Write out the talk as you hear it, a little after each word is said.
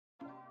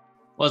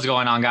What's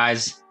going on,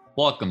 guys?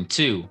 Welcome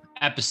to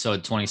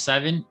episode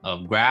 27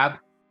 of Grab,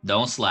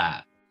 Don't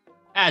Slap.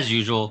 As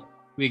usual,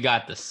 we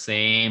got the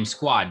same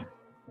squad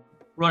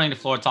running the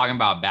floor talking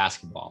about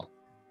basketball.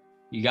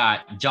 You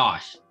got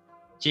Josh,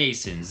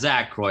 Jason,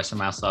 Zach, Royce, and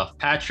myself,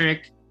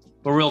 Patrick.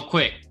 But real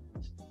quick,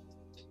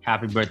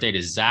 happy birthday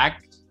to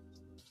Zach.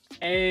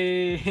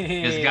 Hey.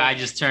 This guy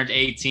just turned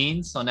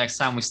 18, so next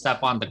time we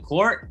step on the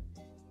court,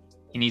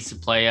 he needs to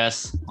play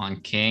us on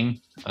King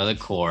of the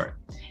Court.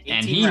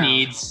 And he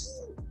needs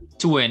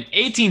to win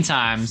 18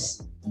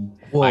 times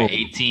by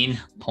 18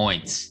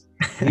 points.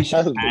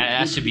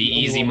 That should be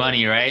easy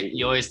money, right?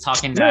 You always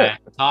talking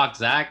that talk,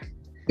 Zach.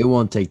 It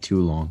won't take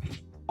too long.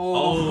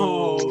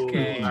 Oh,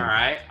 okay. All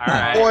right.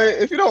 Boy,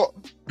 if you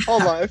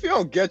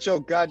don't get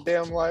your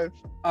goddamn life.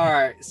 All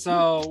right,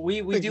 so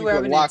we do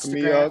have an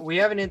Instagram. We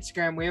have an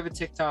Instagram. We have a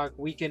TikTok.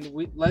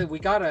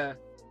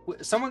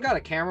 Someone got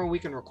a camera. We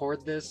can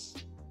record this.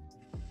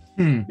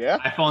 Yeah.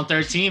 iPhone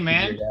 13,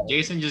 man. Yeah.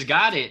 Jason just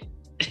got it.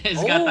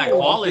 It's got that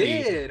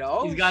quality.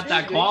 He's got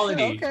that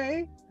quality.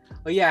 Okay.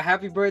 Well, yeah.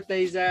 Happy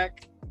birthday,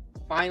 Zach.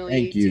 Finally,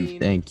 Thank 18. you.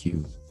 Thank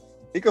you.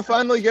 He can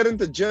finally get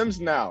into gyms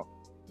now.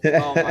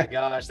 Oh my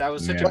gosh, that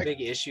was such a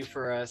big issue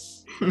for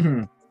us.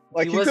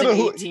 Like he wasn't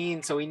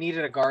 18, so we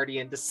needed a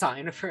guardian to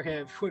sign for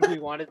him when we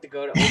wanted to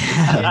go to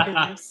open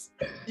games.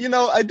 You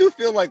know, I do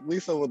feel like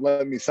Lisa would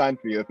let me sign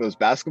for you if it was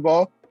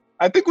basketball.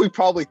 I think we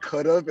probably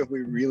could have if we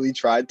really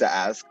tried to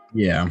ask.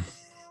 Yeah,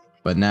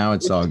 but now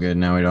it's all good.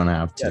 Now we don't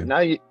have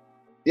to.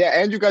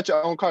 And you got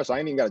your own car, so I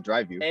ain't even got to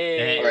drive you.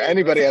 Hey, or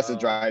anybody has to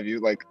drive you.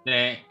 Like,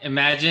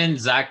 imagine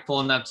Zach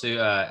pulling up to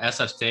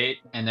SF State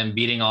and then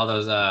beating all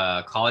those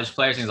college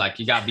players. And he's like,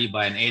 you got beat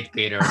by an 8th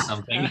grader or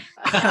something.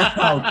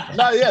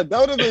 that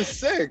would have been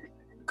sick.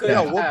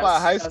 Yeah, whoop by a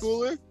high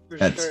schooler.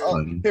 That's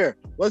funny. Here,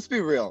 let's be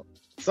real.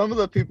 Some of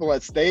the people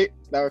at State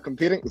that were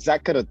competing,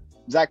 Zach could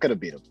have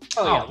beat him.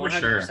 Oh, yeah, for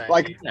sure.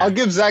 Like, I'll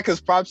give Zach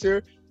his props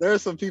here. There are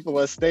some people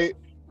at State.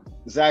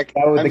 Zach,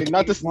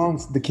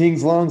 the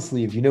King's long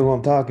sleeve. You know who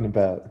I'm talking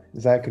about.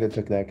 Zach could have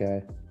took that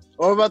guy.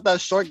 What about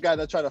that short guy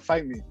that tried to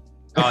fight me?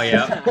 Oh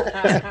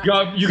yeah,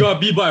 you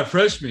got beat by a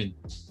freshman.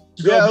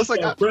 I was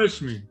like,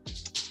 freshman.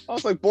 I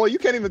was like, boy, you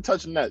can't even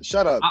touch the net.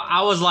 Shut up.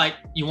 I was like,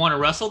 you want to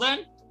wrestle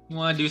then? You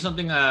want to do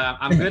something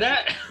I'm good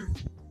at?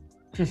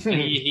 And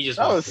he just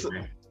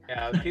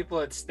the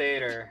people at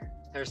State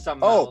there's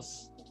something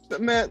else.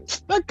 Man,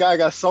 that guy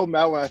got so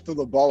mad when I threw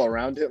the ball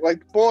around it.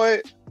 Like,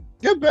 boy,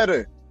 get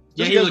better.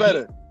 Get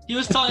better. He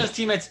was telling his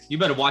teammates, you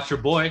better watch your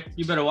boy.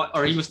 You better watch,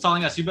 or he was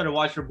telling us, you better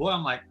watch your boy.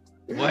 I'm like,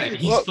 what?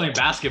 He's playing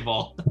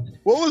basketball.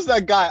 What was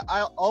that guy?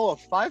 A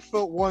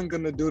 5'1"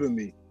 gonna do to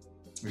me?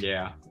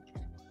 Yeah.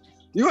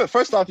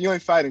 First off, you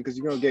ain't fighting because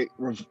you're gonna get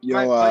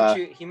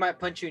he might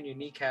punch you in your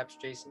kneecaps,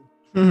 Jason.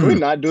 Can we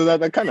not do that?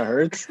 That kind of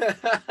hurts.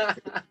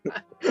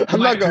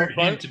 I'm not gonna hurt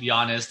him, to be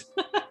honest.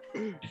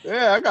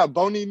 Yeah, I got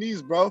bony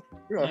knees, bro.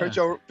 You're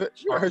gonna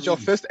hurt your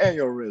fist and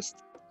your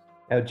wrist.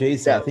 Now,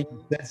 Jason, I think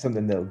you said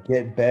something though.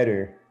 Get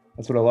better.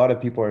 That's what a lot of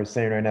people are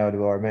saying right now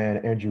to our man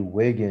Andrew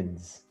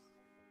Wiggins.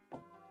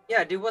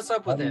 Yeah, dude, what's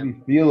up with him? How do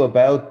you feel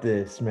about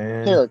this,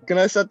 man? Here, can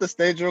I set the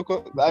stage real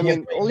quick? I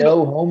mean,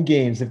 no home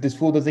games. If this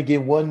fool doesn't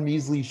get one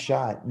measly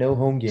shot, no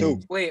home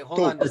games. Wait, hold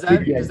on. Does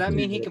that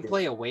mean he can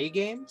play away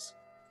games?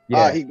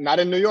 Yeah, he not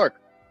in New York.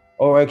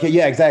 Oh, okay,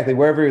 yeah, exactly.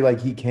 Wherever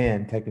he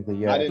can technically,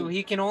 yeah. So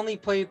he can only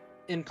play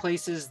in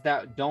places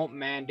that don't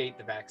mandate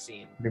the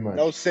vaccine. Pretty much.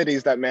 No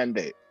cities that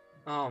mandate.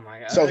 Oh my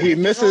god. So he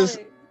misses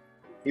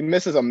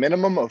a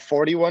minimum of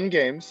 41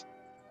 games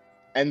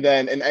and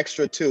then an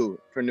extra 2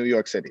 for New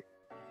York City.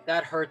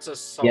 That hurts us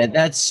so much.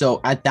 That's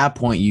so at that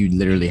point you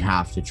literally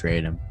have to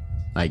trade him.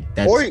 Like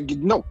that's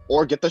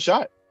or get the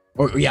shot.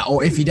 Or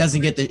if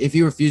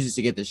he refuses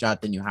to get the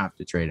shot, then you have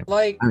to trade him.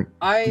 Like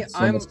I'm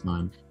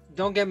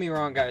don't get me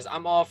wrong, guys.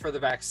 I'm all for the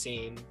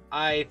vaccine.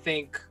 I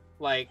think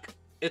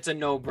it's a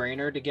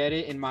no-brainer to get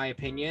it, in my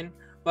opinion.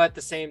 But at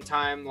the same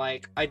time,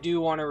 I do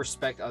want to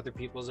respect other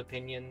people's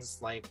opinions,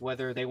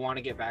 whether they want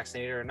to get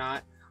vaccinated or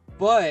not.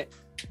 But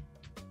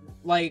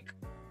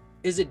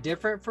is it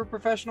different for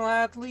professional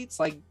athletes?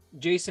 Like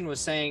Jason was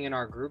saying in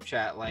our group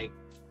chat,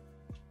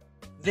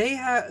 they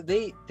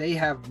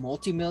have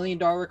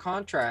multi-million-dollar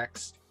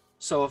contracts.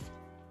 So if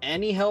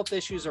any health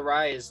issues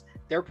arise,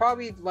 they're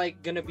probably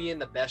going to be in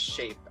the best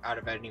shape out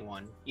of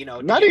anyone, to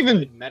not get even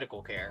good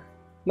medical care.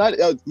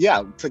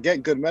 To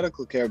get good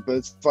medical care, but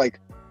it's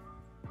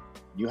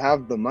you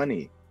have the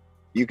money.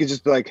 You could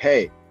just be like,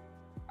 hey,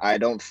 I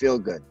don't feel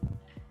good.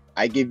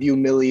 I give you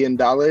 $1 million.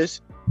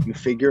 You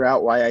figure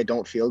out why I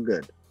don't feel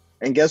good.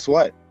 And guess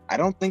what? I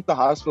don't think the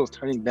hospital is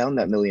turning down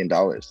that $1 million.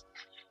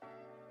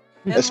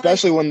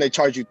 Especially when they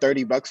charge you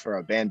 $30 for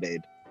a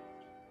Band-Aid.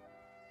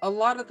 A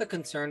lot of the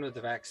concern with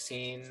the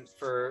vaccine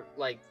for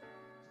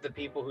the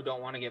people who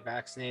don't want to get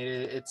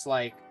vaccinated, it's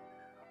we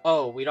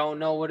don't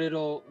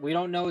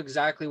know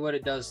exactly what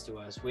it does to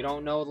us. We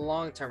don't know the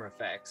long-term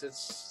effects.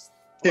 It's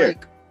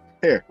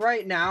Here.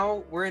 Right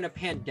now, we're in a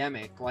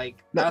pandemic.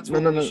 That's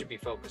what we should be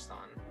focused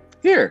on.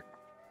 Here.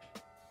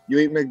 You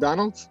eat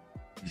McDonald's?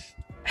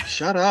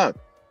 Shut up.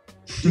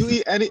 Do you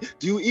eat any?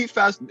 Do you eat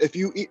fast? If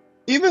you eat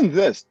even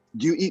this,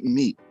 do you eat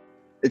meat?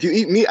 If you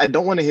eat meat, I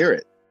don't want to hear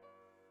it.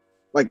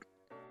 Like,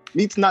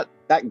 meat's not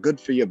that good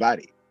for your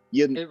body.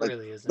 It Like,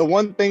 really isn't. the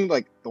one thing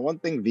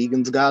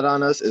vegans got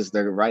on us is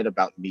they're right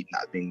about meat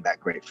not being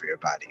that great for your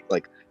body.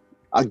 Like,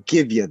 I'll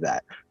give you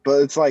that,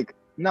 but it's like,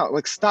 no,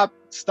 like, stop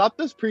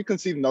this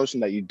preconceived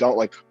notion that you don't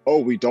like. Oh,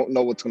 we don't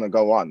know what's gonna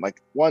go on.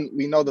 Like, one,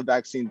 we know the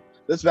vaccine.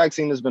 This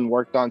vaccine has been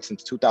worked on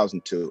since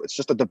 2002. It's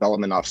just a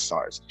development off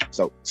SARS.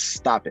 So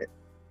stop it,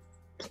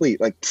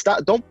 please. Like,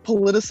 stop. Don't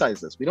politicize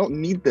this. We don't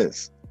need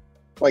this.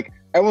 Like,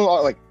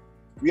 everyone, like,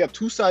 we have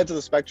two sides of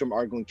the spectrum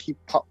arguing keep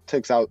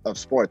politics out of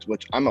sports,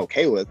 which I'm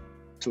okay with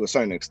to a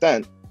certain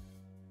extent.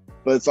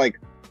 But it's like,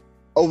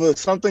 over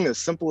something as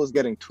simple as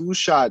getting 2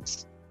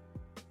 shots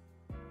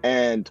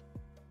and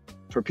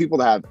for people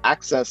to have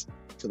access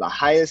to the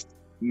highest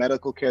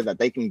medical care that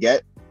they can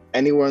get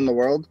anywhere in the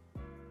world,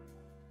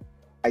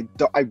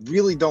 I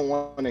really don't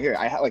want to hear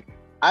it.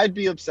 I'd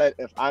be upset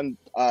if I'm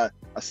a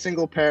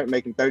single parent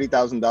making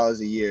 $30,000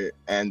 a year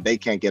and they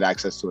can't get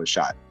access to a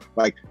shot.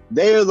 Like,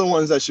 they are the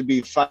ones that should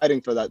be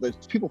fighting for that. There's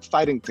people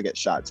fighting to get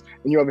shots,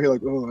 and you're over here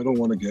like, oh, I don't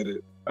want to get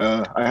it.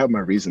 I have my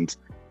reasons,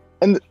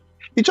 and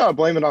you try to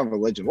blame it on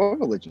religion. What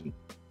religion?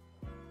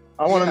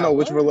 I want to know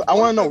which religion. I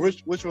want to know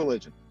which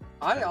religion.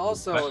 I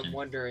also am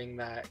wondering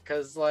that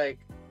because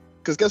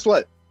guess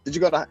what? Did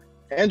you go to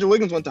Andrew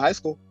Wiggins went to high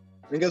school,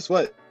 and guess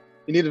what?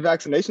 You needed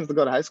vaccinations to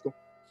go to high school.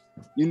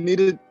 You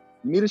needed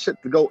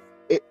shit to go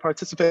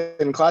participate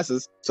in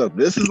classes. So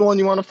this is the one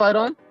you want to fight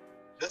on?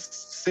 This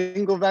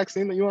single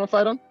vaccine that you want to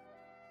fight on?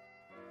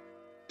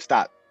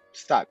 Stop.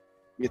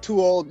 You're too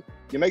old.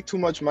 You make too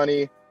much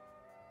money.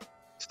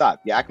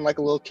 Stop. You're acting like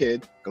a little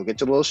kid. Go get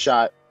your little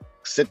shot.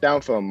 Sit down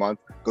for a month.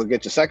 Go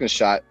get your second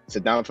shot.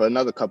 Sit down for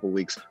another couple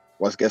weeks.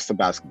 Let's get some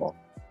basketball.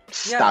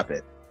 Stop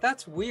it.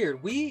 That's weird.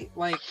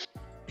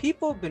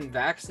 People have been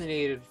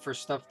vaccinated for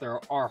stuff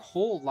our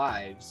whole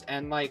lives,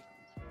 and like,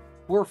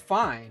 we're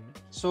fine.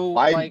 So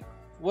like,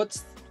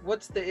 what's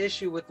the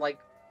issue with like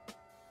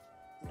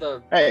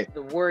the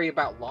worry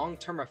about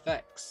long-term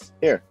effects?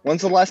 Here,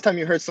 when's the last time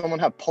you heard someone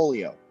have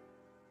polio?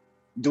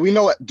 Do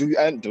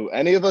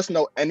any of us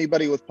know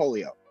anybody with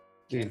polio?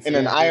 In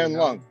an iron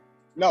lung?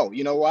 No,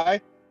 you know why?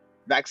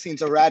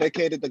 Vaccines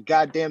eradicated the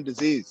goddamn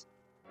disease.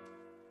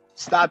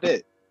 Stop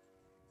it.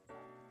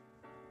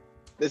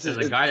 There's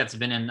a guy that's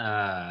been in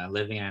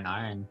living in an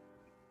iron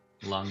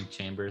lung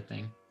chamber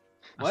thing.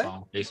 I saw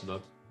on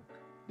Facebook.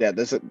 Yeah,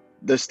 there's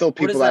still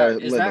people that are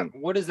living.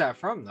 What is that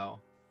from though?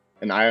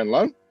 An iron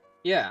lung?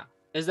 Yeah.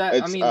 Is that?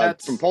 It's,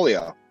 that's from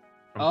polio.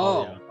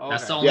 Okay.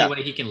 That's the only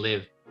way he can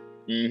live.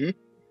 Mm-hmm.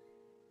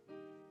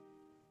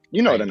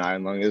 You know what an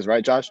iron lung is,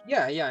 right, Josh?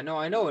 Yeah. No,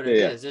 I know what it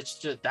is. It's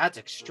just that's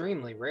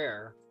extremely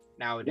rare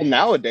nowadays. Well,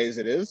 nowadays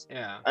it is.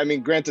 Yeah. I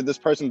mean, granted, this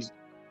person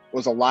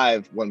was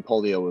alive when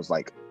polio was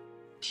like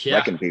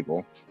wrecking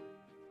people,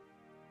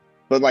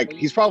 but like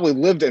he's probably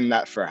lived in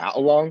that for how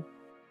long?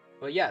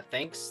 Well, yeah,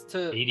 thanks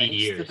to 80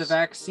 years. the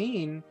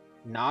vaccine,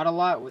 not a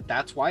lot.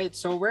 That's why it's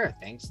so rare.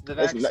 Thanks to the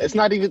vaccine.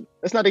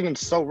 It's not even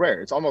so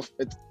rare. It's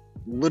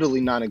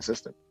literally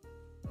non-existent.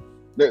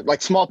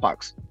 Like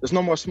smallpox. There's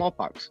no more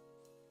smallpox.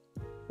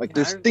 Like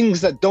there's things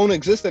that don't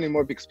exist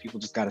anymore because people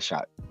just got a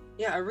shot.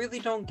 Yeah, I really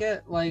don't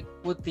get like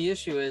what the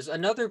issue is.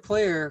 Another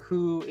player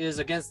who is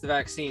against the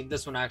vaccine,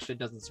 this one actually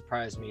doesn't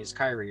surprise me, is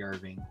Kyrie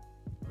Irving.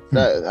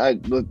 I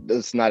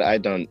used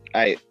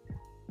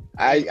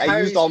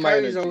all my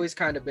Kyrie's energy. always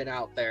kind of been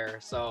out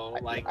there, so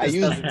like this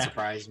doesn't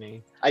surprise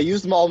me. I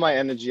used all my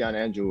energy on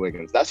Andrew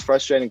Wiggins. That's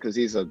frustrating because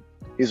he's a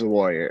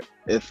warrior.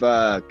 If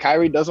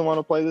Kyrie doesn't want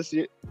to play this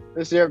year,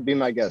 be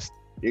my guest.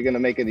 You're gonna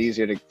make it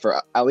easier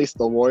for at least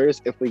the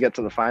Warriors if we get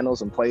to the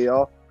finals and play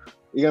y'all.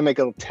 You're gonna make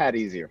it a tad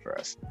easier for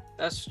us.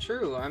 That's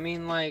true. I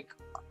mean, like,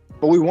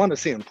 but we want to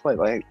see him play.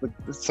 Like,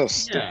 it's so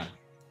stupid. Yeah.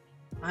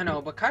 I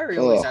know, but Kyrie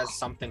always has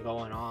something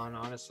going on.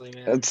 Honestly,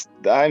 man.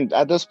 I'm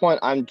at this point.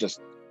 I'm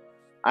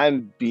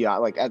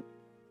beyond.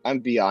 I'm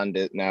beyond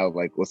it now.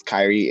 Like with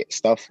Kyrie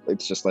stuff,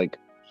 it's just like,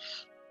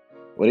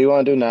 what do you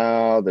want to do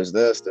now? There's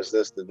this.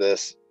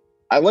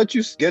 I let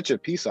you get your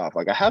piece off.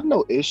 Like I have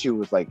no issue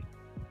with like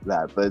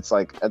that, but it's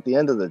like at the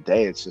end of the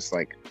day, it's just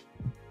like,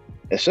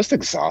 it's just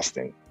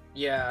exhausting.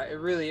 Yeah,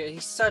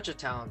 he's such a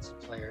talented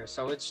player.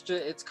 So it's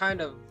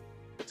kind of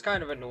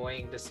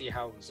annoying to see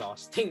how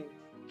exhausting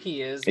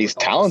he is. He's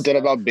talented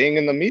about being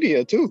in the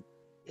media too.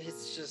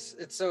 It's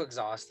so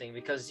exhausting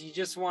because you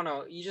just want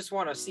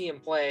to see him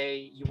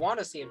play. You want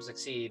to see him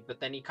succeed, but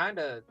then he kind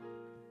of,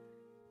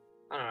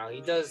 I don't know.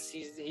 He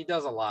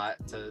does a lot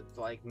to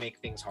like make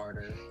things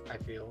harder, I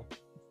feel.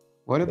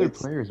 What other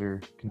players are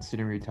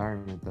considering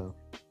retirement though?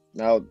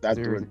 No, you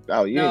didn't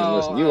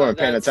listen. You weren't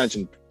paying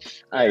attention.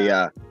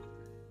 Yeah.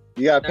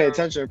 You gotta pay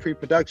attention to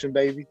pre-production,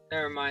 baby.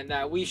 Never mind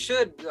that.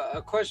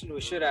 A question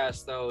we should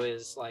ask though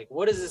is like,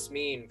 what does this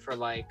mean for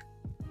like,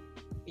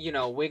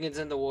 Wiggins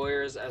and the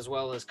Warriors as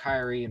well as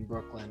Kyrie and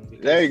Brooklyn?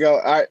 Because there you go.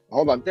 All right,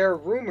 hold on. There are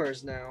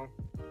rumors now.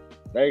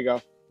 There you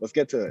go. Let's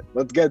get to it.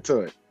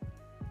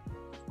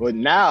 But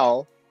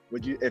now,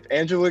 if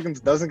Andrew Wiggins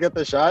doesn't get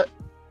the shot,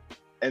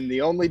 and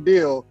the only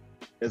deal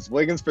is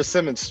Wiggins for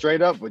Simmons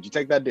straight up. Would you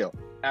take that deal?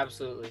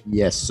 Absolutely.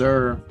 Yes,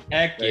 sir.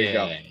 Heck There you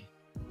go. yeah.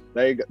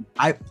 There you go.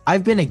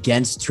 I've been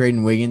against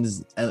trading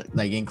Wiggins,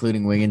 like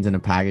including Wiggins in a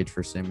package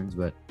for Simmons,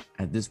 but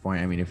at this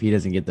point, I mean, if he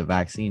doesn't get the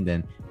vaccine,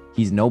 then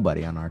he's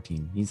nobody on our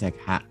team. He's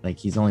like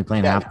he's only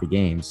playing Yeah. half the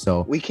games.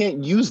 So We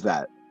can't use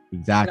that.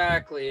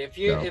 exactly.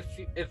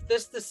 If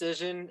this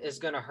decision is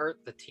gonna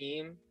hurt the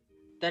team,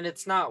 then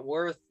it's not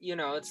worth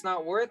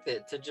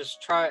it to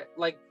just try.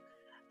 Like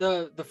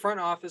the front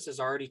office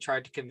has already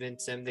tried to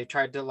convince him. They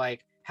tried to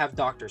like have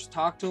doctors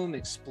talk to him,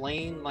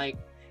 explain like,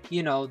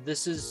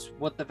 this is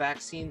what the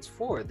vaccine's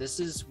for. This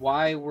is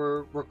why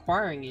we're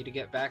requiring you to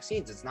get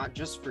vaccines. It's not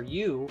just for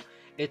you,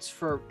 it's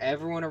for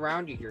everyone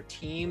around you, your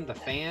team, the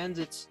fans.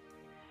 It's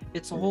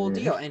a whole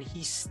deal. And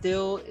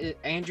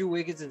Andrew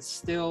Wiggins is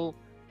still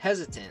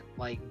hesitant,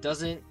 like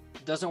doesn't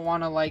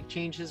want to like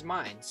change his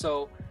mind.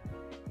 So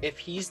if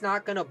he's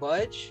not gonna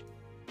budge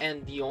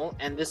and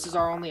this is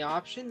our only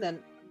option, then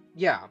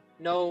yeah,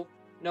 no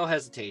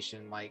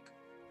hesitation. Like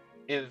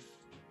if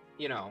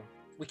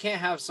we can't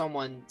have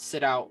someone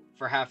sit out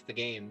for half the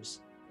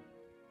games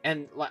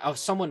and like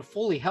someone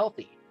fully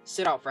healthy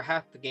sit out for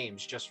half the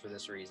games just for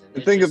this reason.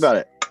 Think about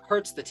it.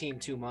 Hurts the team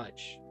too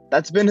much.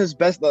 That's been his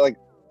best. Like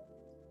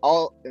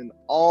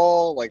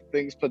all like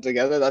things put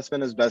together, that's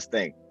been his best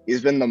thing.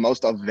 He's been the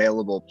most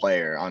available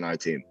player on our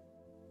team.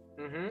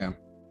 Mm-hmm. Yeah.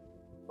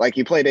 Like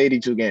he played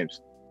 82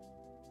 games.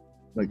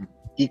 Like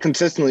he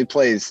consistently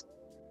plays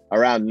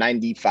around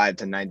 95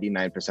 to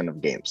 99%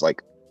 of games.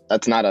 Like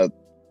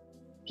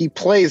he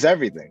plays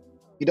everything.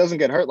 He doesn't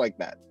get hurt like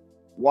that.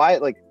 Why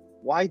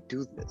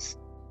do this?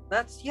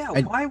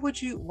 Why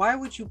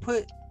would you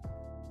put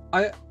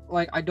I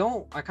kind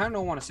of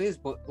don't want to say this,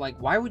 but like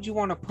why would you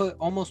want to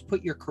almost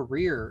put your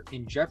career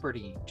in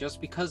jeopardy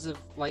just because of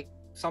like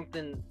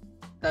something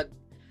that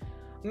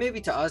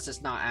maybe to us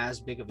it's not as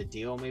big of a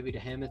deal, maybe to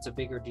him it's a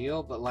bigger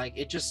deal, but like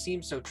it just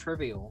seems so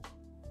trivial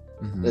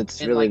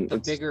It's in really like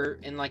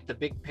the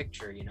big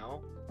picture,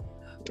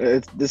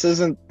 this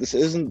isn't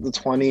the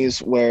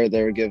 20s where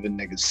they're giving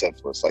niggas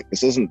syphilis. Like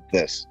this isn't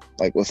this.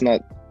 Like let's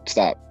not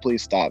stop.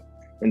 Please stop.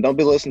 And don't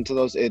be listening to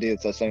those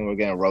idiots that saying we're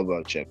getting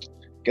robo chips.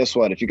 Guess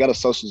what? If you got a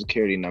social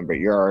security number,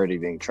 you're already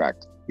being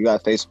tracked. You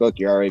got Facebook,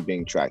 you're already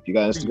being tracked. You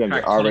got Instagram,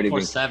 you're already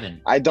being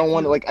 24/7. I don't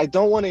want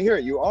to hear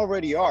it. You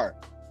already are.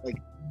 Like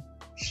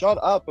shut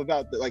up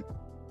about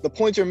the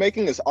points you're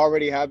making has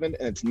already happened,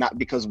 and it's not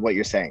because of what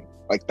you're saying.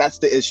 Like that's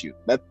the issue.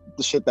 That's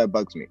the shit that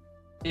bugs me.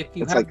 If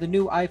you It's have like- the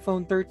new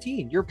iPhone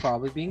 13, you're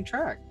probably being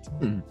tracked.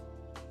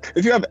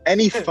 If you have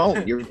any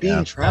phone, you're being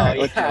Yeah. tracked.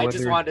 Oh, Like, yeah, I just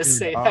whether wanted to it's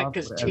say turned that off,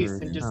 because whatever,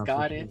 Jason just for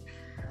got sure. it.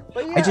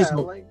 But yeah, I just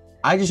hope- like,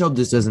 I just hope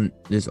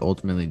this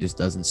ultimately just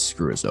doesn't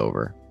screw us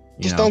over.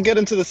 just don't get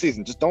into the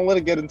season. Just don't let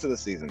it get into the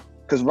season.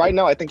 Because right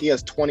now, I think he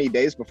has 20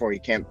 days before he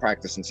can't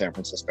practice in San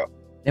Francisco.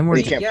 And we're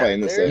He can't play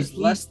in the there's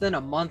season. less than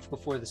a month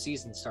before the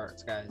season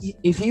starts, guys.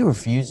 If he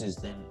refuses,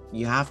 then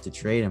you have to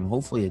trade him.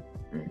 Hopefully,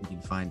 you can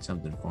find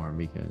something for him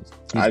because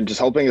I'm just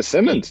hoping it's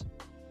Simmons.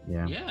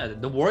 yeah. Yeah,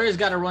 the Warriors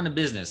got to run a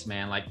business,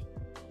 man. Like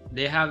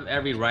they have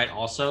every right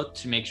also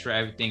to make sure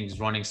everything's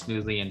running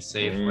smoothly and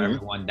safe for Mhm.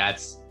 everyone.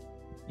 That's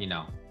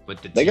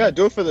with the They team. got to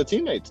do it for the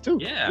teammates, too.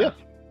 Yeah.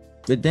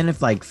 But then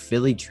if like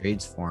Philly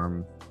trades for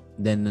him,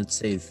 then let's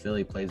say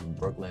Philly plays with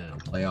Brooklyn in a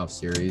playoff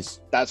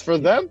series. That's for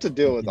them to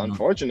deal with, Yeah.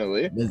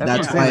 unfortunately.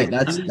 That's what why I'm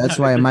saying. that's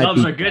why it The might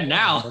Dubs be are good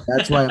now.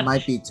 that's why it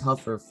might be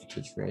tougher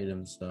to trade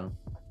him. So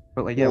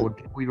But like, yeah, Well, would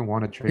people even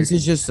want to trade? this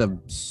is just a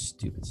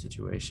stupid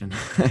situation.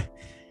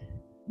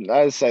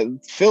 I said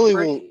Philly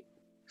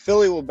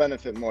will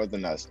benefit more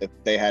than us if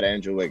they had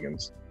Andrew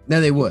Wiggins. no,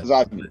 they would.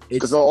 Because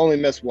It's they'll only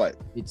miss what?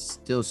 it's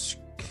still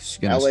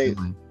gonna LA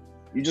swing.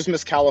 You just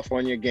miss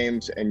California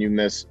games and you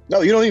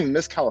don't even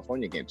miss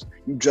California games.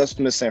 You just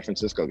miss San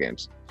Francisco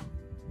games.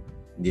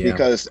 Yeah.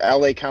 Because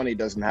LA County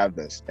doesn't have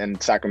this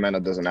and Sacramento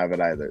doesn't have it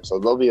either. So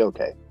they'll be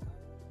okay.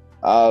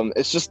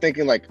 It's just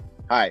thinking like,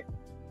 hi.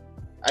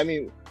 I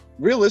mean,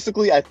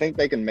 realistically, I think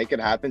they can make it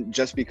happen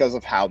just because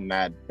of how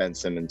mad Ben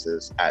Simmons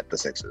is at the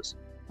Sixers.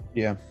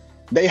 Yeah.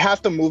 They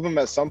have to move him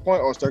at some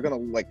point or else they're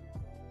going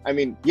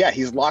to yeah,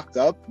 he's locked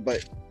up,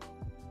 but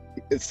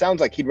it sounds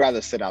like he'd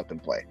rather sit out than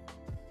play.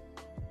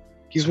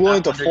 He's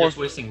willing to They're force. just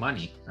wasting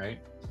money, right?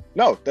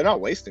 No, they're not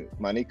wasting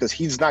money because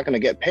he's not going to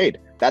get paid.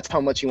 That's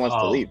how much he wants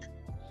to Oh. leave.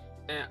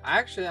 And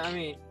actually, I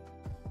mean,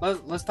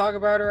 let's talk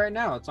about it right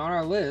now. It's on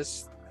our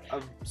list.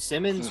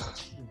 Simmons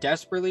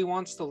desperately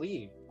wants to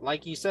leave.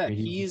 Like you said,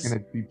 he's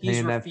gonna be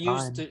paying that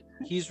fine.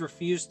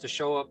 refused to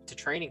show up to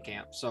training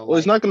camp. So Well,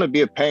 he's not going to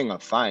be paying a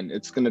fine.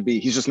 It's going to be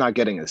he's just not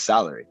getting his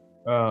salary.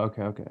 Oh,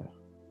 okay.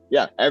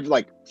 Yeah,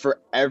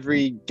 for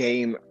every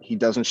game he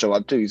doesn't show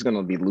up to, he's going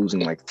to be losing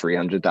like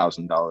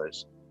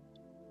 $300,000.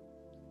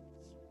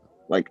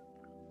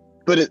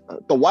 But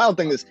the wild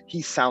thing is,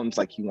 he sounds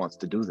like he wants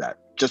to do that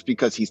just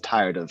because he's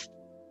tired of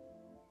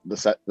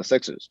the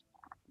Sixers.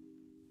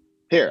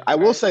 Here, I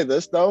will say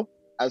this though: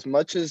 as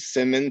much as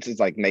Simmons is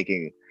like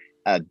making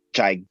a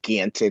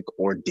gigantic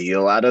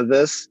ordeal out of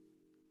this,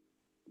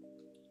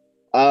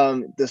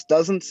 this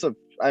doesn't.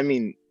 I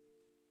mean,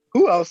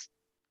 Who else?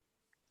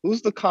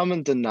 Who's the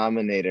common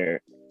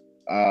denominator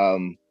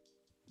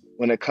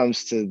when it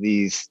comes to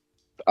these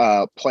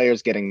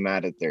players getting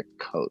mad at their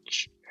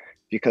coach?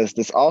 Because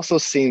this also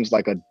seems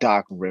like a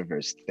Doc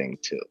Rivers thing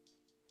too.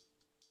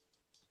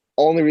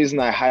 Only reason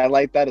I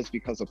highlight that is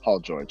because of Paul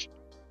George.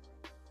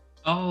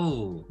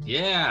 Oh,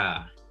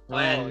 yeah.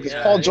 Because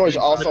Paul George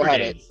also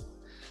had it.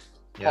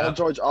 Paul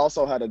George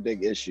also had a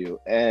big issue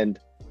and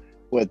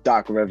with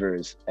Doc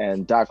Rivers,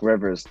 and Doc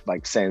Rivers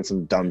like saying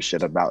some dumb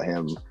shit about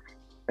him.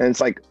 And it's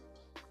like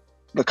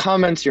the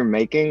comments you're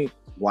making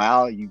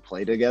while you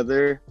play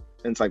together,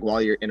 and it's like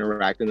while you're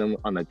interacting them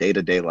on a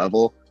day-to-day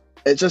level,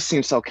 it just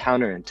seems so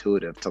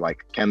counterintuitive to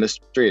like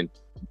chemistry and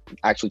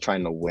actually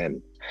trying to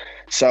win.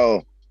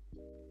 So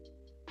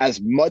as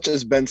much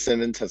as Ben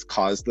Simmons has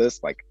caused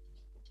this, like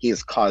he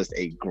has caused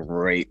a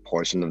great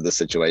portion of the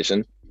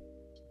situation.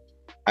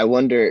 I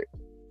wonder,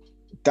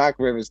 Doc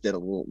Rivers did a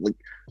little, like,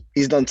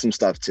 he's done some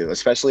stuff too,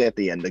 especially at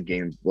the end of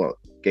game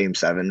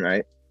 7,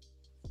 right?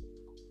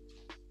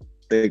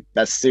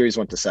 That series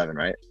went to 7,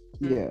 right?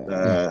 Yeah.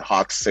 The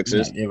Hawks,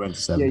 Sixers. Yeah, it went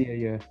to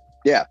 7.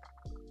 Yeah.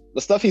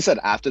 The stuff he said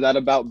after that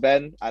about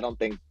Ben, I don't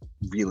think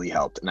really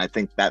helped. And I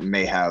think that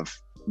may have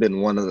been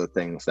one of the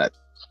things that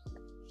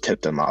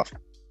tipped him off.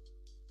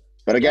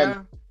 But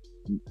again,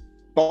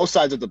 both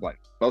sides of the blame.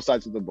 Both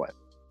sides of the blame.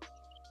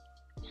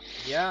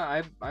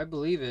 Yeah, I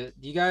believe it.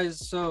 Do you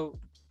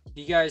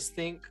guys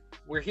think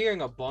we're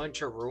hearing a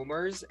bunch of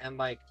rumors and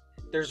like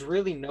there's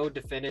really no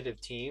definitive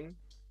team?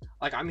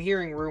 Like I'm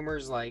hearing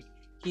rumors like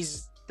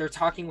they're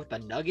talking with the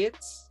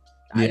Nuggets.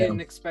 I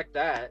didn't expect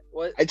that.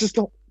 What? I just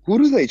don't. Who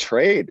do they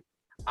trade?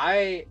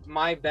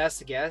 My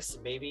best guess,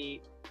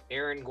 maybe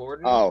Aaron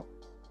Gordon. Oh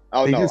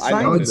They no, just I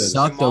signed know That what would it is.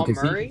 suck though, Jamal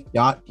because Murray?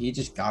 he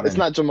just got It's him.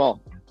 not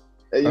Jamal.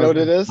 You know what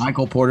it is?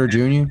 Michael Porter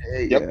Jr.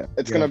 Yep,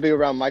 it's gonna be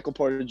around Michael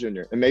Porter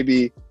Jr. and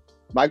maybe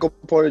Michael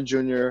Porter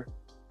Jr.,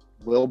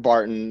 Will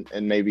Barton,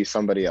 and maybe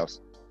somebody else.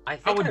 I I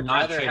think would I'd not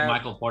rather trade have-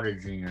 Michael Porter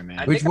Jr., man.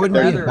 I Which think I'd wouldn't be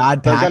rather- a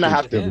bad They're gonna package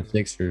have for to. the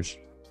Sixers.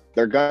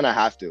 They're gonna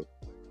have to.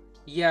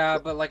 Yeah,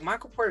 but like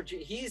Michael Porter,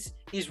 he's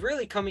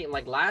really coming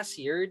like last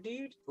year,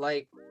 dude.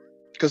 Like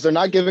Because they're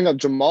not giving up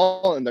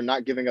Jamal and they're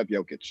not giving up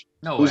Jokic.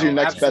 No Who's way. your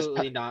next best?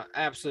 absolutely not.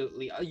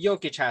 Absolutely,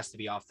 Jokic has to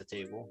be off the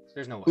table.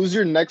 There's no way. Who's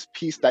your next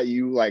piece that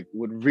you like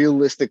would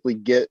realistically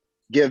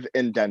give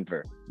in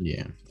Denver?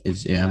 Yeah,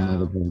 Yeah.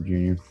 Michael Porter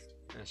Jr.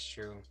 That's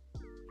true.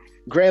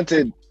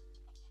 Granted,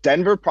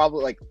 Denver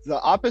probably like the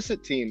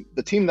opposite team,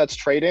 the team that's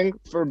trading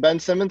for Ben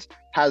Simmons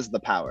has the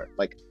power.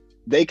 Like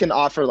they can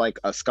offer like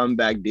a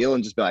scumbag deal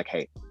and just be like,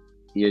 hey,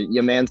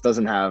 your man's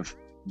doesn't have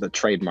the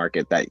trade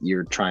market that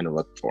you're trying to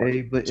look for.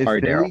 Hey, but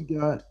Sorry,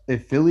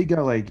 if Philly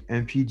got like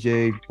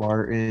MPJ,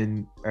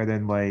 Barton, and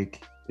then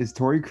like is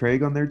Torrey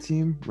Craig on their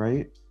team,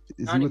 right?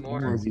 Is Not he with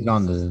anymore. them or is He's he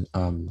on the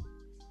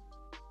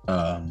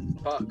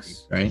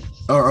Bucks. right?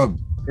 Or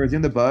or is he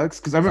in the Bucks?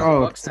 Because He's on the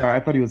Bucks sorry, now. I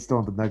thought he was still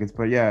on the Nuggets.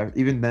 But yeah,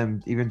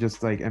 even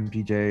just like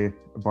MPJ,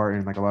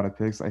 Barton, like a lot of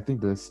picks. I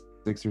think the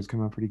Sixers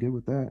come out pretty good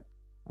with that.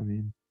 I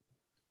mean,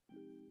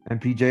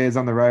 MPJ is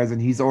on the rise,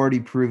 and he's already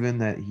proven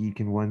that he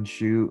can one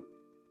shoot.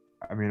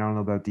 I mean, I don't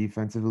know about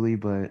defensively,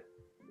 but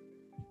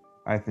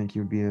I think he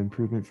would be an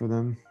improvement for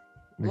them.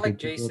 Like if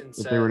Jason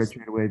if they were to says-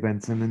 trade away Ben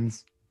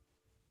Simmons.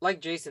 Like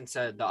Jason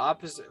said, the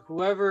opposite.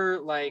 Whoever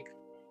like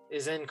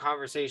is in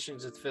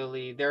conversations with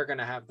Philly, they're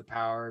gonna have the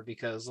power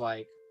because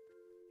like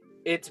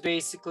it's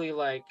basically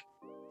like,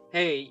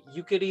 hey,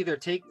 you could either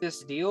take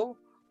this deal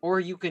or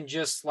you can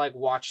just like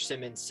watch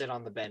Simmons sit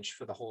on the bench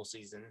for the whole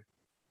season.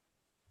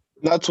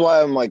 That's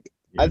why I'm like,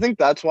 I think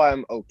that's why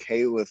I'm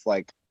okay with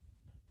like,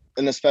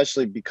 and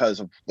especially because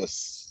of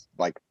this,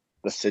 like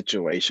the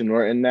situation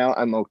we're in now,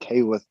 I'm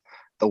okay with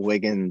the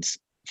Wiggins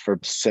for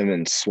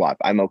Simmons swap.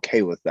 I'm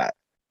okay with that.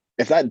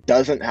 If that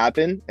doesn't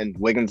happen and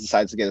Wiggins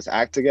decides to get his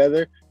act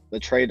together, the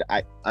trade,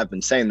 I've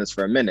been saying this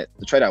for a minute,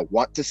 the trade I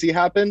want to see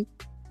happen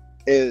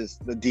is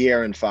the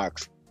De'Aaron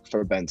Fox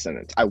for Ben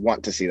Simmons. I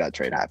want to see that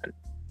trade happen.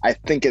 I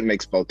think it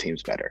makes both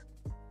teams better.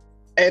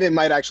 And it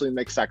might actually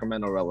make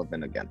Sacramento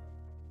relevant again.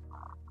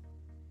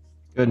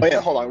 good. Oh yeah,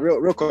 hold on,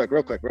 real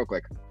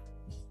quick.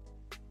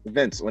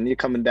 Vince, when you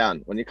coming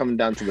down? When you coming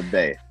down to the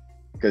Bay?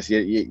 Because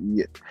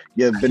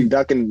you've been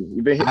ducking,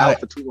 you've been out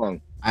for too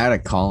long. I had to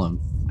call him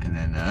and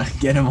then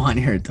get him on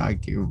here and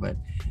talk to you, but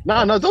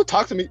No, don't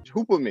talk to me.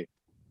 Hoop with me.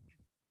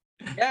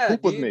 Yeah,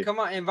 Hoop with dude, me. come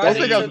on, invite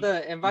Don't him think to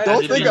the invite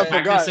don't him think to I the,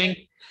 forgot. Practicing?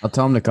 I'll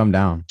tell him to come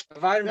down.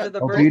 invite him to the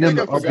I'll Don't beat think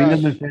him. I I'll beat forgot.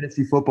 him in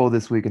fantasy football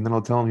this week, and then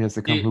I'll tell him he has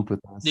to come Dude, hoop with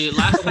us. Dude,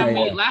 last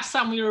Yeah.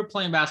 time we were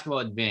playing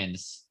basketball at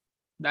Vince,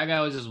 that guy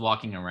was just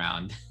walking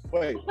around.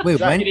 Wait, Wait,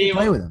 Zach, when did you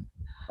play with him?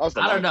 that was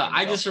the I don't long know. time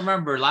I ago. just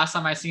remember last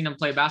time I seen him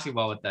play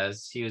basketball with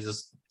us, he was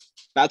just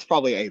That's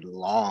probably a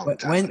long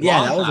time. When? ago. Yeah,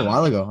 Long that was a time.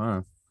 while ago,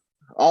 huh?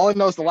 All I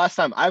know is the last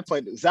time I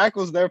played. Zach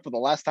was there for the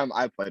last time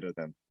I played with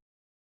him.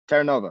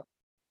 Terra Nova.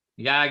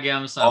 you gotta give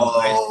him some Oh,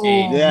 ice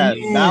skates. Yeah,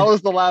 man. that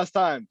was the last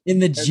time. In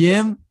the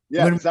gym,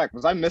 Yeah, When- Zach,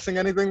 was I missing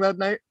anything that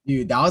night?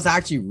 dude. That was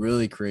actually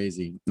really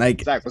crazy.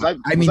 Like, Zach, was I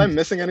I mean-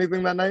 missing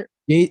anything that night?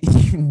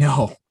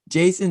 no,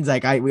 Jason's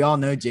like we all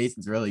know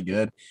Jason's really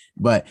good,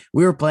 but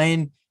we were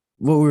playing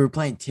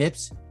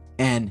tips,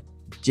 and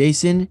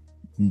Jason,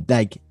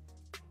 like,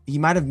 he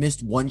might have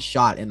missed one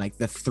shot in like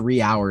the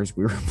 3 hours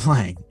we were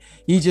playing.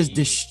 He just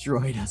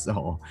destroyed us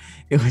all.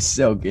 It was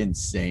so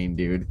insane,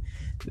 dude.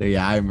 So,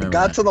 yeah, I remember. It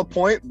got that. to the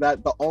point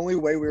that the only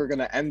way we were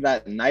gonna end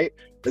that night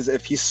is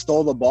if he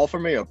stole the ball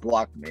from me or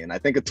blocked me, and I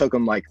think it took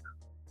him like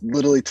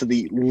literally to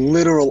the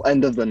literal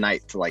end of the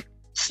night to like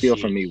steal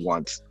from me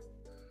once.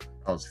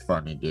 That was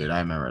funny, dude. I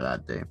remember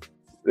that day.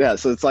 Yeah,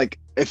 so it's like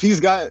if he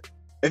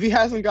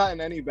hasn't gotten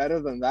any better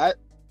than that,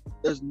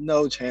 there's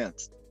no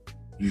chance.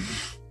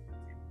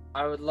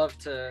 I would love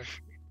to.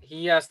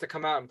 He has to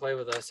come out and play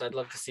with us. I'd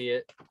love to see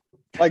it.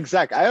 Like,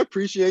 Zach, I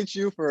appreciate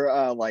you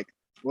for like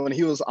when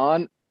he was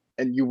on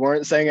and you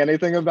weren't saying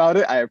anything about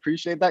it. I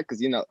appreciate that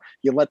because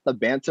you let the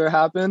banter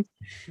happen,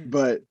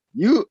 but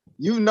you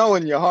know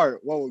in your heart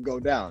what would go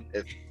down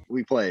if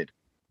we played.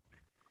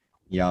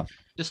 Yeah.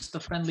 Just a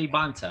friendly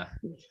banter.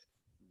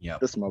 Yep.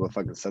 This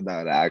motherfucker said that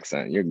with an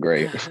accent. You're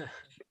great.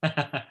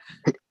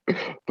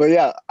 But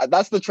yeah,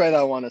 that's the trade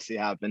I want to see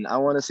happen. I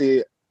want to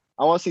see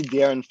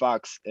De'Aaron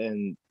Fox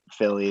in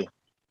Philly,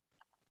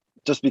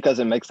 just because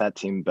it makes that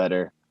team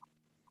better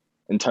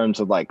in terms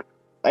of like,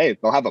 hey,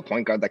 they'll have a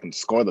point guard that can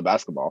score the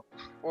basketball.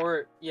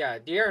 Or yeah,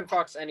 De'Aaron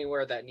Fox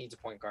anywhere that needs a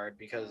point guard,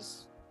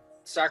 because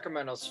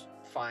Sacramento's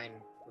fine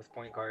with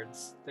point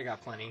guards. They got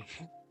plenty.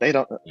 They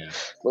don't. Yeah.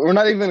 We're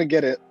not even gonna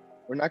get it.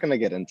 We're not gonna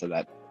get into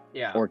that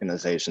Yeah.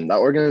 organization. That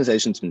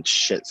organization's been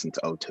shit since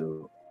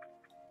 2002.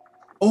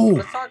 Oh,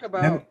 Let's talk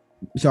about.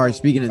 sorry.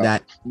 Speaking of Go.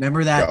 that,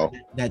 remember that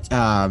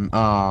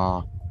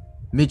Go.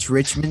 Mitch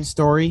Richmond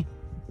story?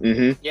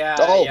 Mm-hmm. Yeah.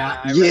 Oh,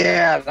 yeah. I remember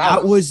yeah.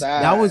 That was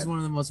sad. one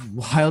of the most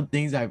wild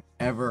things I've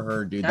ever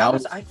heard, dude. That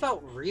was. I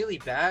felt really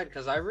bad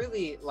because I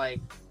really like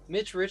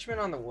Mitch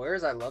Richmond on the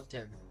Warriors. I loved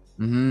him.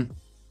 Mm-hmm.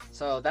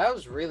 So that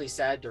was really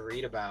sad to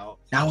read about.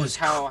 That Just was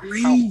how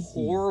crazy.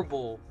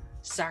 horrible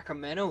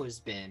Sacramento has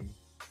been.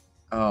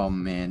 Oh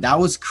man, that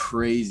was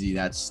crazy.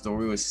 That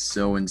story was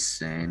so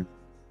insane.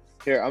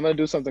 Here, I'm gonna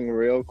do something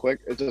real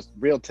quick. It's just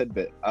real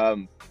tidbit.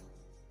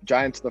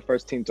 Giants the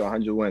first team to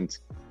 100 wins.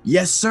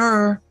 Yes,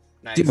 sir.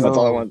 Nice. Dude. That's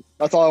all I want.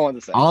 That's all I want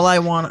to say.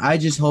 I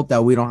just hope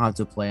that we don't have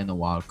to play in the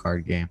wild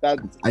card game. That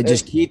I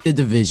just keep the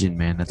division,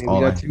 man. That's Hey,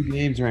 all we I. got 2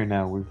 games right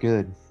now. We're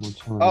good. We're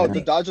chilling. Oh, right the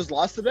now. Dodgers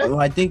lost today. Well,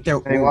 I think they're.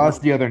 They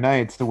lost the other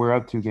night, so we're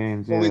up 2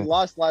 games. Well, Yeah. we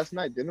lost last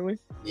night, didn't we?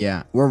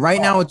 Yeah, we're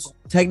right now. It's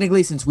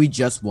technically, since we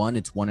just won,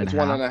 it's 1.5. It's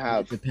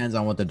 1.5. It depends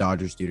on what the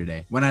Dodgers do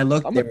today. When I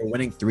looked, I'm they a- were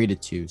winning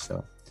 3-2.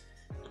 So,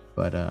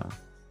 but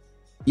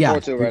yeah.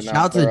 4-2 right now. Shout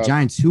out to They're the up.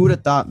 Giants. Who would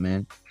have thought,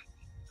 man?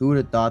 Who would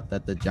have thought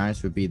that the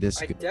Giants would be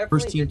this I good? definitely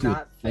First team did to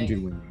not 100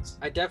 think- wins.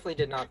 I definitely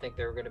did not think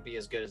they were going to be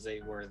as good as they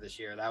were this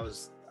year. That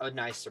was a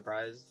nice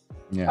surprise.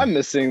 Yeah, I'm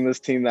missing seeing this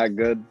team that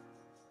good.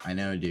 I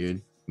know,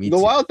 dude. Me The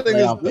too. wild thing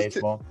is, Playoff this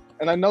baseball.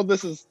 and I know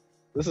this is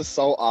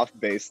so off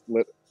base,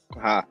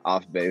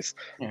 off base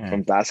Yeah.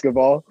 from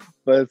basketball,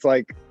 but it's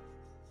like,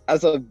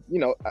 as a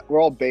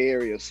we're all Bay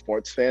Area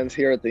sports fans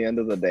here at the end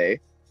of the day.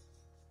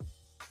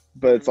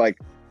 But it's like,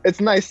 it's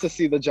nice to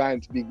see the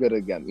Giants be good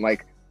again.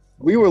 Like,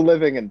 we were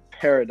living in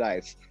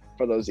paradise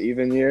for those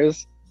even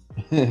years,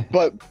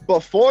 but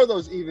before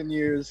those even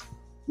years,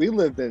 we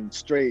lived in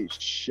straight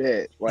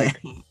shit.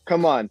 Like,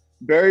 come on,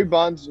 Barry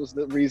Bonds was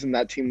the reason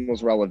that team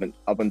was relevant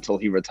up until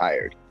he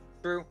retired.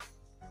 True.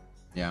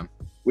 Yeah.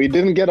 We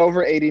didn't get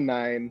over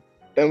 89.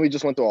 Then we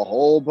just went through a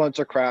whole bunch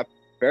of crap.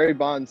 Barry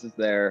Bonds is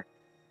there.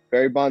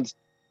 Barry Bonds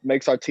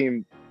makes our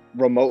team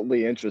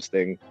remotely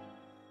interesting.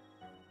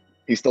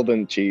 He still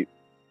didn't cheat.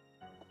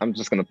 I'm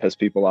just going to piss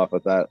people off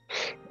with that.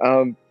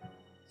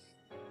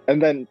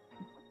 And then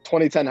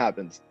 2010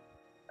 happens.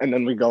 And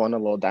then we go on a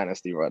little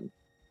dynasty run.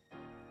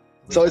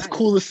 So it's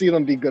cool to see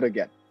them be good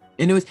again.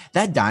 And it was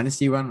that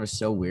dynasty run was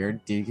so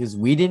weird, dude, because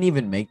we didn't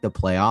even make the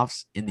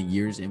playoffs in the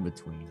years in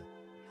between.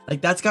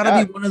 Like, that's got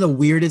to be one of the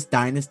weirdest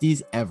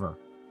dynasties ever.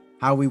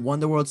 How we won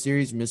the World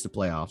Series, missed the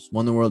playoffs,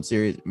 won the World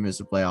Series, missed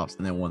the playoffs,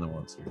 and then won the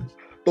World Series.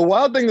 The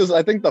wild thing is,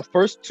 I think the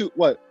first two,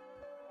 what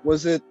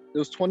was it? It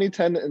was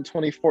 2010 and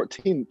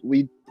 2014.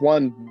 We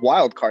won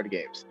wild card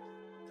games.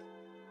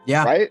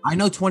 Yeah, Right? I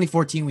know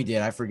 2014 we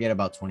did. I forget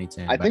about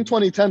 2010. I but- think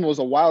 2010 was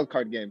a wild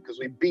card game because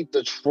we beat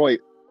Detroit.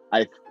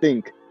 I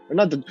think, or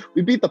not.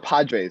 We beat the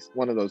Padres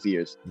one of those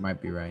years, you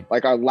might be right.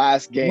 like our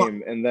last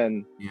game, and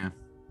then Yeah,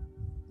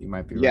 you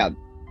might be yeah, right.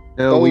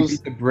 No, we Those-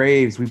 beat the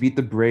Braves. We beat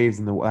the Braves,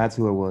 and that's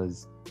who it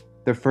was.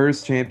 The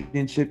first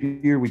championship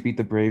year, we beat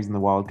the Braves in the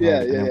wild card.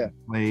 Yeah, and yeah, then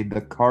we played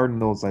the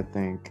Cardinals, I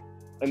think,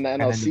 and the then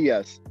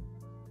NLCS.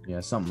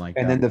 Yeah, something like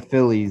and that. then the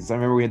Phillies. I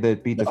remember we had to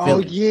beat the Oh, Oh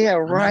Phillies. yeah, I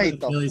remember right.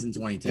 The Phillies in We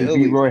 2010.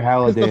 Phillies. beat Roy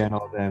Because Halladay the- and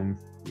all them.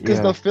 Because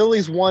Yeah. the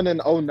Phillies won in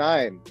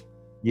 09.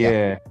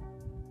 Yeah.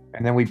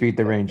 And then we beat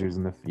the Rangers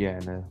in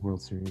the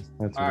World Series.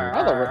 That's All what right, it I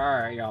all don't right, know. all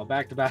right, y'all.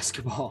 Back to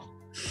basketball.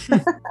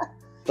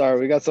 Sorry,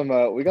 we got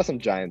some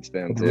Giants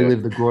fans was. here.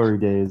 Relive the glory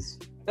days.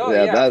 Oh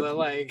Yeah, yeah, that- but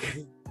like,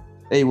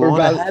 Hey, We're we're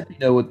on a about- happy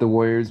note with the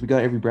Warriors. We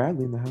got Avery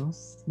Bradley in the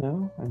house.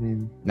 No, I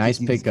mean, Nice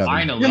he's- pickup.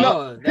 Finally. You know,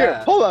 oh, Here,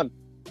 yeah. hold on.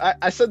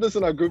 I said this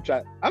in our group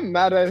chat. I'm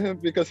mad at him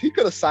because he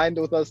could have signed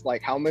with us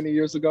like how many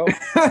years ago?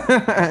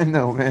 I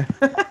know, man.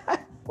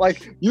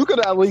 Like you could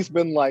have at least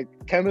been like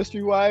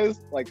chemistry wise,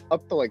 like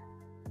up to like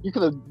you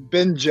could have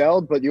been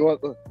gelled, but you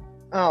want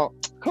oh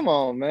come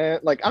on, man.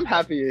 Like I'm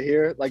happy you're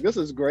here. Like this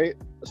is great,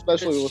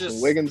 especially with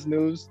some Wiggins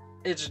news.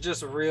 It's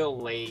just real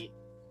late.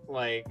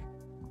 Like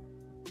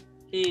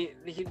he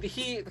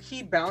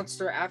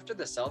bounced after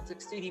the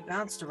Celtics, dude. He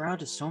bounced around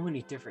to so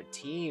many different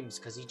teams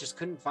because he just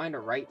couldn't find a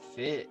right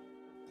fit.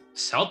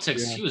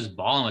 Celtics, he was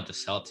balling with the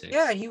Celtics.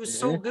 Yeah, he was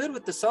so good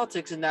with the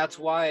Celtics, and that's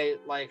why,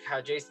 like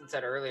how Jason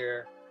said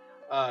earlier,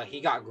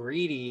 he got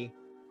greedy.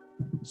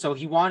 So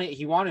he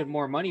wanted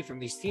more money from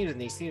these teams, and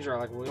these teams are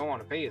like, we don't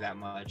want to pay you that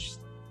much.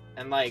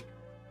 And like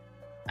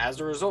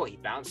as a result, he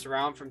bounced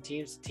around from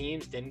teams to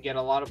teams, didn't get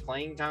a lot of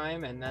playing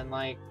time, and then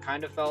like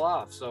kind of fell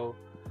off. So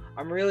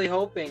I'm really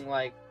hoping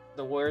like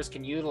the Warriors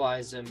can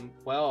utilize him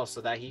well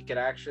so that he could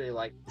actually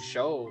like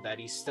show that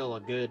he's still a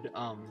good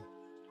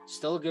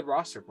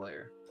roster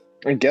player.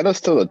 And get us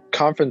to the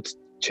conference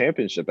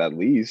championship at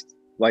least.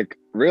 Like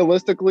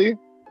realistically,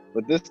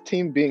 with this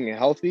team being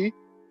healthy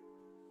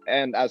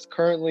and as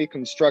currently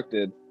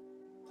constructed,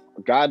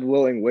 God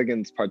willing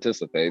Wiggins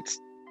participates,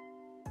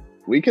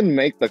 we can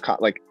make the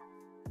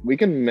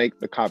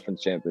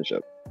conference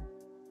championship.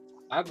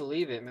 I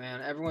believe it, man.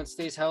 Everyone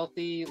stays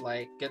healthy,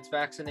 like gets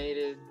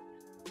vaccinated.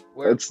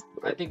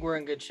 I think we're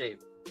in good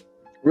shape.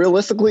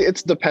 Realistically,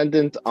 it's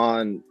dependent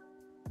on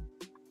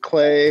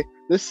Klay.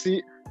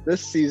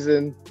 This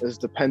season is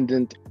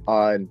dependent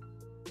on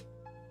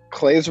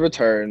Klay's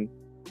return.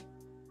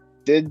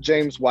 Did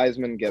James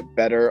Wiseman get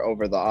better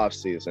over the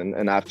offseason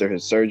and after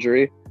his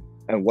surgery?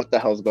 And what the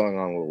hell's going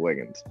on with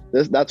Wiggins?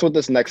 That's what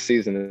this next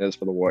season is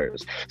for the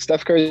Warriors.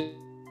 Steph Curry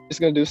is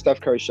going to do Steph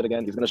Curry shit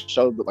again. He's going to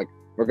show that, like,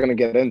 we're going to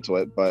get into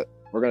it, but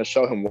we're going to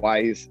show him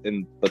why he's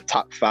in the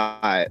top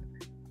 5,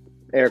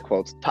 air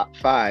quotes, top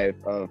 5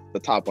 of the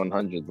top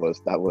 100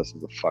 list. That list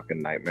is a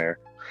fucking nightmare.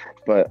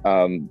 But,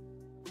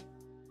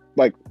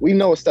 like, we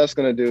know what Steph's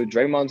going to do.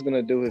 Draymond's going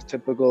to do his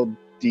typical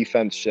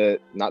defense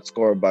shit, not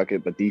score a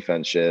bucket, but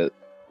defense shit.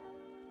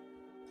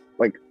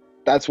 Like,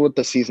 that's what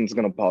the season's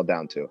going to boil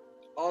down to.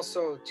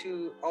 Also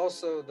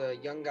the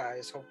young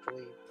guys,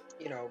 hopefully,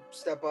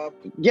 step up.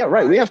 Yeah,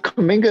 right. We have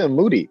Kuminga and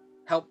Moody.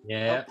 Help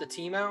the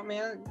team out,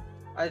 man.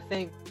 I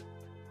think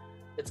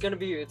it's gonna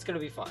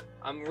be fun.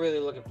 I'm really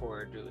looking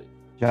forward to it.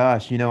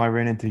 Josh, I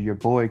ran into your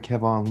boy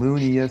Kevon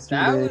Looney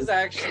yesterday. That was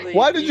actually.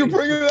 Why did you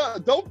bring it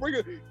up? Don't bring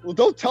it. Well,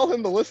 don't tell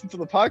him to listen to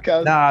the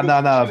podcast. Nah.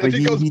 But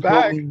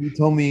he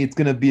told me it's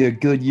gonna be a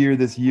good year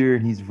this year,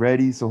 and he's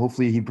ready. So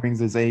hopefully he brings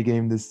his A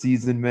game this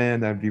season, man.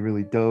 That'd be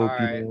really dope. All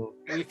right.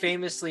 We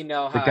famously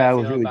know how the guy I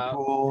was feel really about.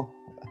 cool.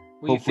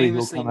 We Hopefully he'll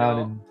famously come out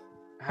know and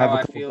how have a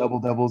I couple feel. double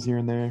doubles here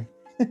and there.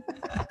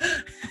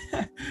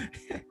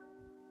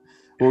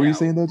 What were you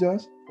saying though,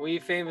 Josh? We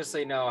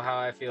famously know how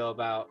I feel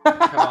about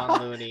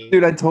Kevon Looney.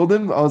 Dude, I told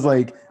him I was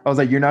like,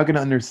 you're not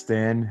gonna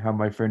understand how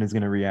my friend is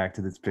gonna react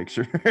to this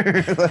picture.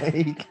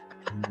 Like,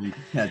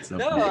 That's so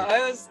No, funny.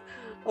 I was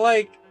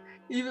like,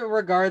 even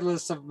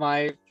regardless of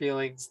my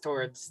feelings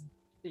towards,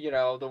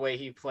 the way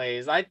he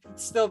plays, I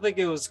still think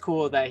it was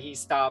cool that he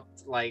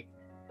stopped, like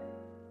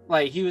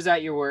he was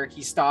at your work,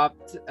 he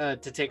stopped to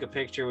take a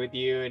picture with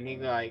you, and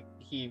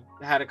he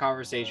had a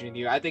conversation with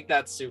you. I think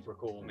that's super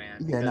cool,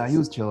 man. yeah, no, he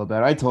was chill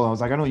about it. I told him, I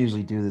was like, I don't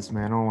usually do this,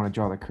 man. I don't want to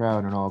draw the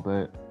crowd and all,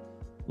 but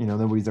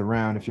nobody's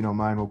around if you don't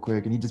mind real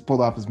quick. And he just pulled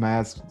off his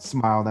mask,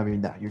 smiled. I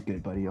mean, nah, you're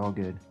good, buddy. All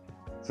good.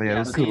 So yeah, it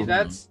was see, cool.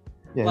 that's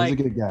Yeah, he's a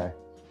good guy.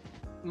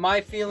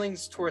 my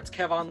feelings towards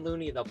Kevon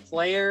Looney, the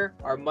player,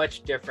 are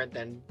much different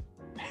than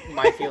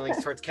my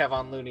feelings towards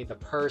Kevon Looney, the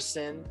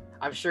person.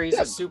 I'm sure he's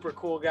a super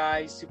cool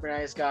guy, super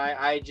nice guy.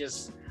 I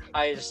just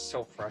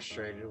so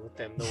frustrated with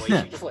him the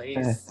way he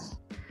plays.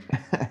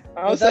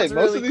 I would say That's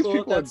most really of these cool.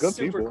 people are That's good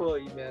super people. cool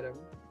you met him.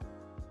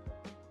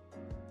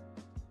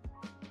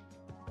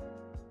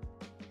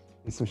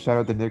 So shout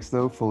out the Knicks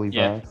though, fully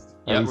Yeah. vaxxed.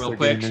 At Yep, least real they're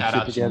quick, getting their shout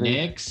shit out to together.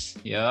 Knicks.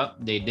 Yep,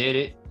 they did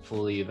it.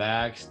 Fully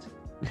vaxxed.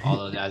 All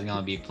those guys are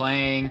gonna be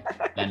playing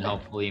and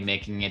hopefully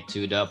making it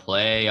to the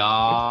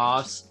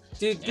playoffs.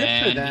 Dude, good for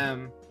And-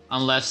 them.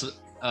 Unless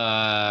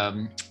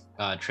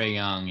Trae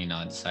Young,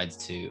 decides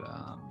to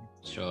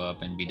show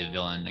up and be the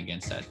villain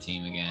against that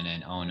team again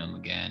and own them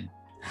again.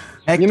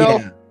 Heck You know-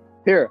 yeah.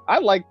 Here,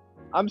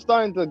 I'm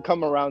starting to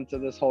come around to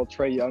this whole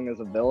Trae Young as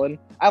a villain.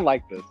 I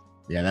like this.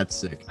 Yeah, that's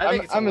sick. I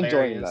think it's I'm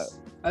enjoying hilarious.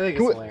 I think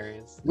Can it's we-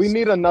 hilarious. We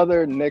need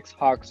another Knicks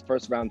Hawks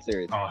first round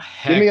series. Oh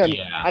Give me heck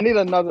yeah! I need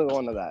another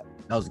one of that.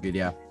 That was good.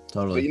 Yeah, But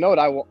totally. you know what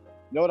I want?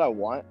 You know what I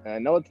want? And I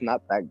know it's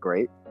not that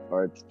great,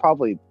 or it's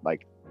probably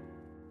like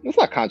it's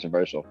not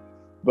controversial,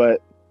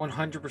 but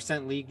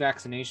 100% league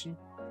vaccination.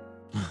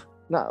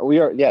 no, we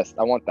are. Yes,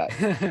 I want that.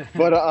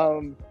 But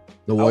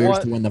The Warriors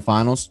want- to win the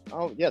finals.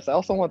 oh yes, I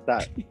also want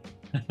that.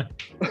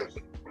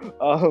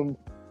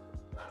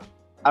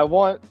 I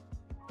want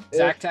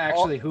Zach if to all-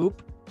 actually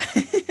hoop.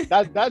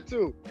 that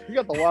too. You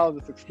got the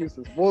wildest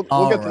excuses. We'll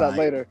All get to that right.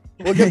 later.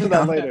 We'll get to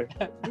that later.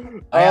 Yeah,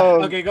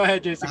 Um, okay, go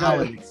ahead, Jason. Go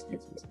Solid ahead.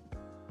 excuses.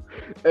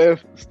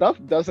 if stuff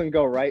doesn't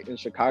go right in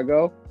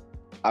Chicago,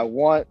 I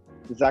want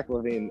Zach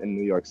LaVine in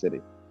New York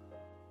City.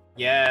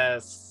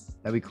 Yes.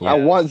 That'd be cool. I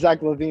Yes. want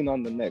Zach LaVine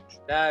on the Knicks.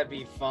 That'd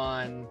be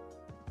fun.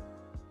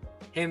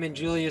 Him and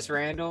Julius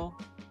Randle.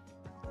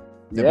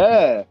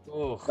 Yeah,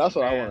 Oh, that's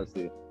what I want to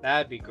see.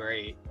 That'd be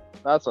great.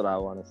 That's what I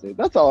want to see.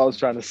 That's all I was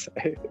trying to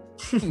say.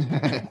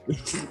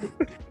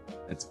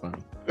 That's funny.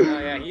 Oh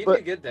yeah, he'd But-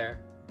 be good there.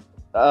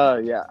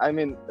 Yeah. I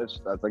mean, that's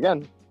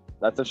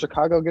if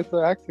Chicago gets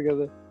their act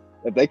together.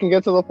 If they can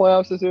get to the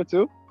playoffs this year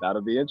too,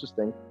 that'll be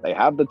interesting. They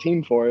have the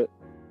team for it.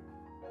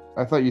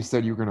 I thought you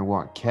said you were gonna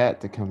want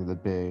Cat to come to the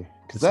Bay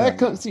because So-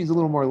 that seems a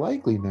little more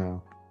likely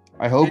now.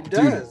 I hope, It dude.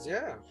 does,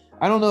 yeah.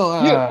 I don't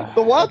know. Yeah,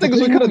 the wild thing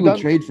is we depending could've who we done-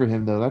 trade for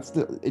him though.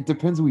 It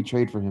depends who we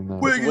trade for him though.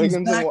 Wiggins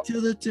and back Wa-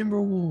 to the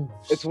Timberwolves.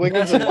 It's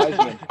Wiggins and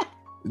Wiseman.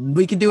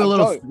 We can do a I'm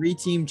little telling you.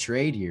 3-team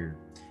trade here.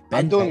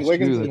 I'm doing Takes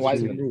Wiggins to and the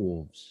Wiseman.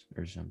 Timberwolves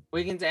or something.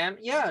 Wiggins and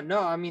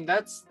I mean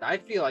I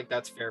feel like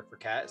that's fair for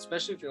Cat,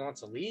 especially if he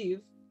wants to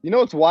leave. You know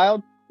what's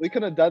wild? We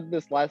could have done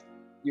this last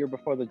year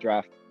before the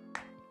draft.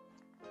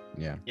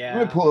 Yeah. Yeah. I'm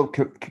gonna pull up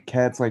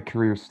Cat's like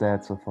career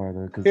stats so far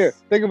though. Cause Here,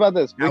 think about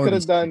this. That would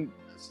be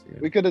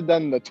We could have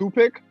done the 2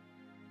 pick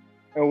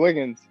and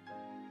Wiggins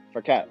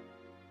for Cat.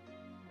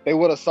 They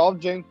would have solved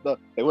James.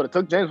 They would have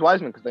took James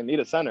Wiseman because they need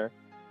a center.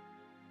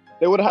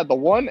 They would have had the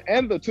 1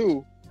 and the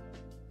 2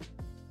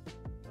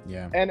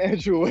 Yeah. and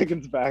Andrew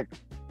Wiggins back.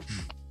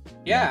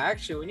 Yeah,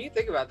 actually, when you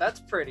think about it, that's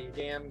pretty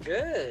damn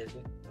good.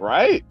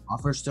 Right?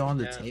 Offer still on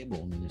the Yeah. table.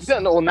 I mean, it's- Yeah,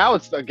 no, well, now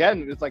it's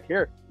like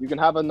here, you can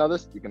have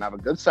a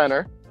good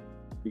center.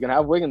 You can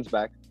have Wiggins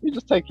back. You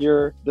just take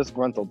your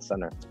disgruntled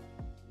center.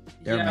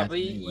 They're Yeah, messy but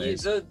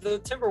anyways.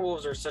 the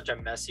Timberwolves are such a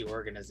messy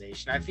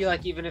organization. I feel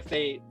like even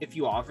if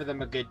you offer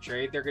them a good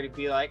trade, they're gonna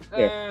be like,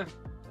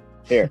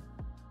 Here.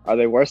 Are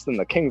they worse than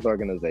the Kings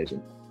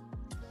organization?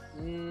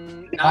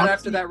 not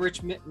after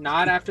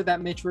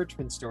that Mitch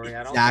Richmond story.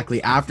 I don't Exactly.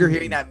 think- After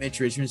hearing that Mitch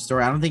Richmond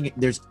story, I don't think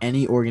there's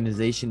any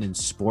organization in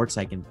sports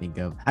I can think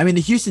of. I mean,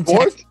 the Houston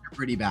Sports? Texans are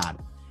pretty bad.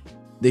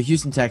 The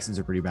Houston Texans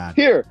are pretty bad.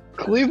 Here,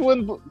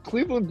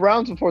 Cleveland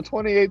Browns before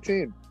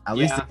 2018. At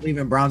least the Yeah.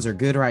 Cleveland Browns are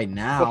good right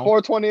now.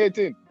 Before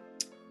 2018.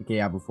 Okay,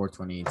 yeah, before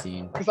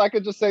 2018. Because I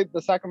could just say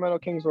the Sacramento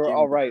Kings were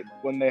all right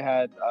when they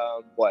had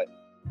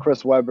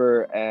Chris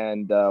Webber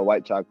and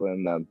White Chocolate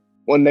in them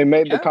when they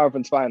made Yeah. the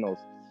conference finals.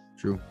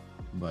 True,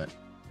 but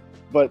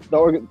But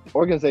the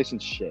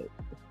organization's shit.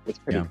 It's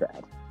pretty Yeah.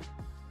 bad.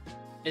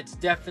 It's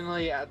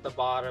definitely at the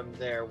bottom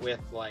there with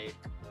like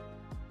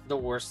the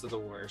worst of the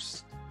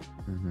worst.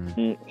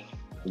 mhm.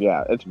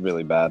 Yeah, it's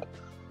really bad.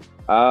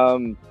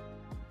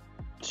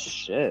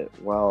 Shit.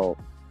 Well,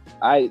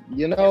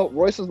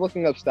 Royce is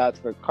looking up stats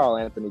for Karl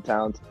Anthony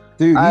Towns.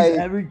 dude,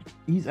 I-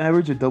 he's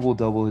averaged a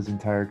double his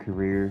entire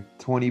career,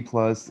 20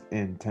 plus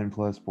and 10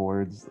 plus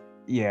boards.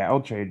 Yeah,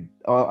 I'll trade.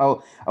 I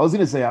was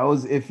gonna say I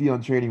was iffy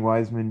on trading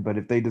Wiseman, but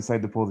if they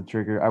decide to pull the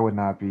trigger, I would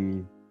not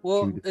be.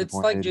 Well, Too it's like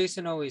disappointed.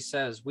 Jason always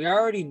says, we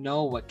already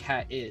know what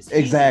Cat is. He's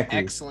Exactly.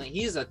 excellent.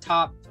 He's a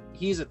top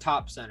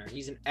center.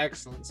 He's an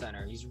excellent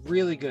center. He's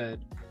really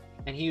good.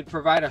 And he would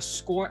provide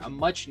a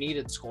much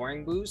needed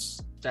scoring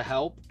boost to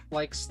help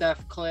like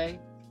Steph, Clay,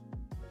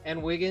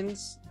 and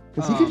Wiggins.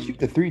 Because he can shoot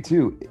the 3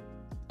 too,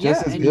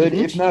 just as and good,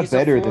 he- if not he's a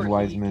better four- than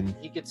Wiseman.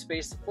 He could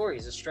space the floor.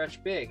 He's a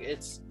stretch big.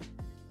 It's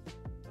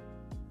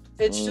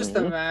just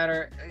a Mhm.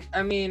 matter.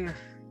 I mean,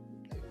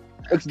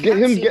 It's Cat get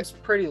him seems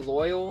pretty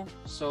loyal.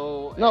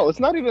 So No, it's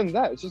not even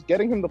that. It's just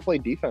getting him to play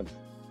defense.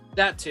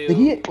 that too. Did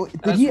he That's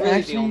really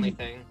actually? the only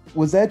thing.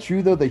 Was that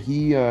true though that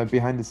he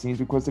behind the scenes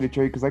requested a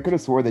trade? Because I could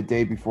have swore the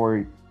day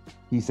before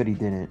he said he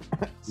didn't.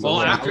 So, Well,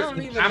 I after-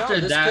 don't even after know.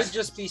 This that- could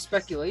just be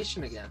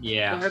speculation again.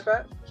 Yeah. Go ahead,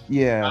 Pat.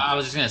 yeah, I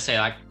was just gonna say,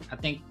 like, I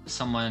think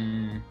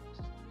someone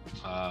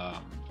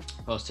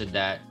posted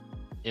that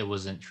it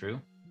wasn't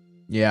true.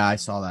 Yeah, I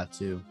saw that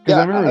too. because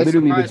Yeah, I remember I-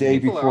 literally the surprised day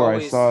people are before I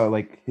always- saw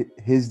like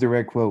his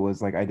direct quote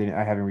was like, I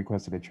haven't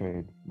requested a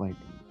trade. Like,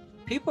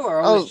 People are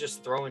always Oh.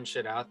 just throwing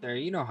shit out there.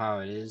 You know how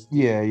it is.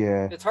 yeah,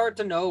 It's hard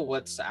to know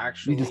what's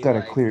actually you just gotta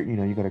like, clear, you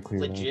gotta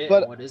clear it up. legit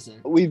But- and what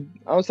isn't.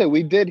 I would say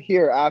we did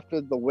hear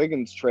after the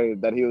Wiggins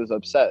trade that he was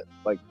upset.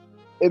 Like,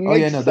 it Oh makes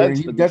yeah, no, sense.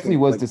 he to be definitely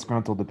was like,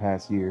 disgruntled the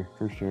past year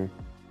for sure.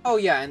 Oh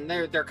yeah, and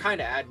they're kind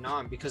of adding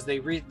on because the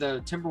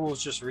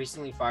Timberwolves just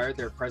recently fired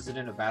their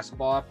president of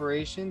basketball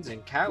operations,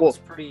 and Cat was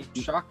pretty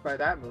shocked by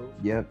that move.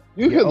 Yep.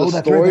 You hear the that's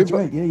story? right. That's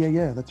right.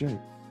 Yeah. That's right.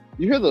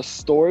 You hear the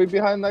story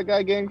behind that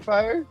guy getting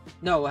fired?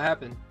 No, what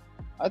happened?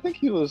 I think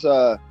he was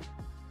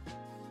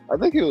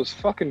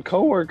fucking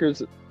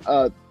coworkers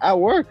at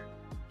work.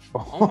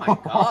 Oh my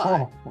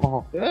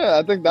God. Yeah,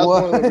 I think that's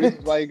one of the What?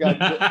 reasons why he got, he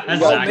Well,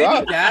 got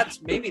Well, dropped.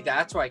 maybe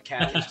that's why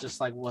Cat is just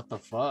like, what the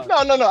fuck? No,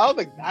 I don't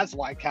think that's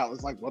why Cat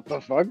was like, what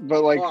the fuck?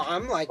 But like, well,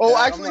 I'm like, Oh,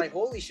 that. actually- I'm like,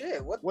 holy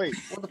shit, what wait,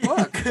 the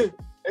fuck?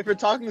 if you're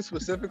talking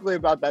specifically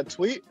about that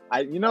tweet,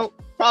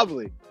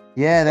 probably.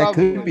 Yeah, that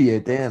Probably. could be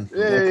it. Damn.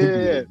 Yeah, That could yeah,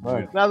 be yeah. it.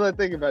 Fuck. Now that I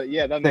think about it,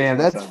 yeah, that makes Damn,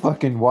 more that's sense.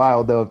 fucking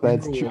wild though. If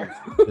that's true.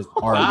 It's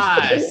hard.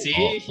 Ah,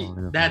 see,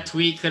 Oh, that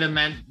tweet could have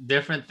meant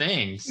different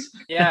things.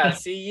 Yeah,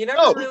 see, you never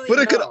No, really but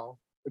it could- know.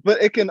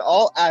 but it can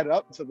all add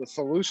up to the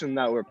solution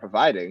that we're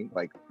providing.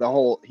 Like the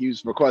whole,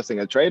 he's requesting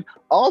a trade.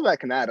 All that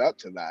can add up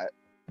to that.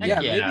 Yeah,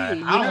 Yeah, maybe,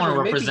 you I don't want never- to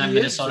maybe represent he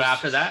is Minnesota just-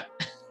 after that.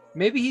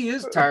 Maybe he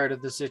is tired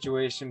of the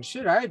situation.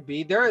 Should I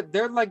be? They're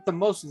like the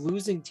most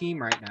losing team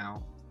right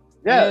now.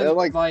 Yeah, And,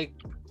 like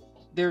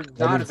they're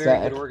not a is very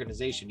sad. good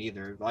organization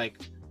either. Like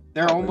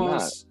they're No, they're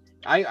almost.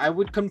 I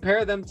would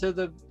compare them to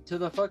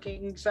the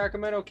fucking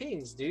Sacramento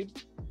Kings,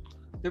 dude.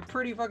 They're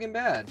pretty fucking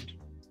bad.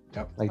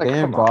 Like Like, they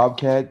ain't come on.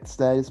 Bobcat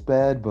status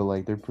bad, but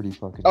like they're pretty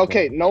fucking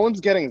okay, bad. no one's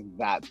getting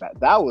that bad.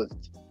 That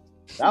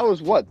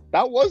was what?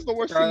 That was the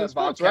worst team in The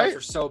sports, Bobcats right?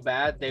 were so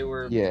bad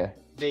Yeah.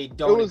 they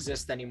don't was-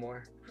 exist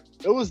anymore.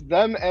 It was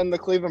them and the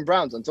Cleveland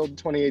Browns until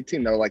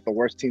 2018. They were like the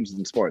worst teams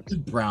in sports. The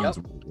Browns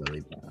Yep. were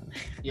really bad.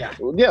 Yeah.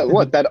 Yeah,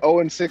 what, that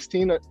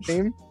 0-16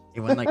 team? They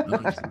went like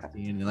 1-16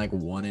 and like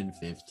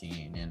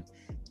 1-15, and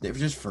they were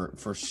just for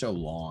so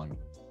long.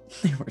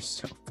 They were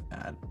so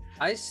bad.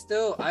 I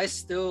still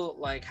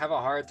like have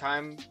a hard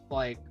time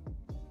like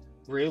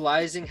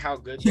realizing how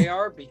good they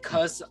are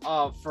because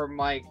for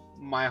my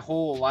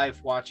whole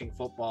life watching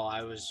football,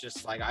 I was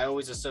just like I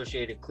always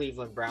associated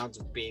Cleveland Browns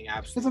with being Because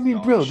absolutely. I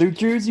mean, bro, dog their shit.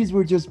 jerseys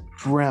were just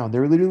brown. They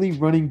were literally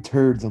running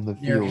turds on the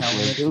Their field.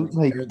 helmet,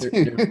 Like,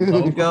 their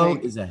logo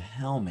like, is a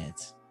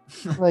helmet.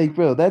 like,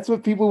 bro, that's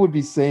what people would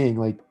be saying.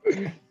 Like,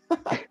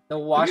 The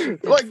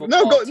Washington Like,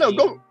 no, football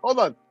go, team. hold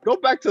on. Go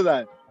back to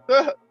that.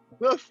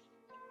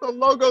 The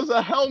logo's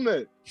a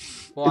helmet.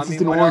 Well, I It's just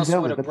mean, an what orange else would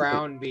helmet, a that's it.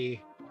 brown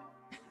be?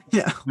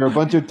 Yeah. they're a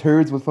bunch of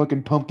turds with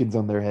fucking pumpkins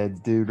on their heads,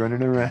 dude,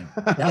 running around.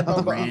 That Hold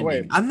on, branding.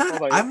 wait, I'm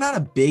hold on. not a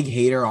big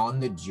hater on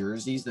the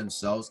jerseys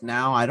themselves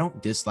now. I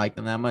don't dislike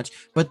them that much,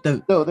 but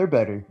No, they're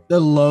better. the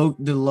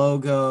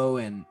logo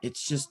and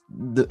it's just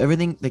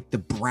everything, like the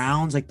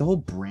Browns, like the whole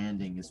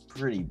branding is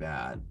pretty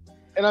bad.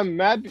 And I'm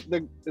mad.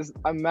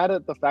 I'm mad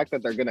at the fact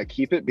that they're gonna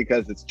keep it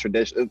because it's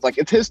tradition. It's like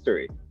it's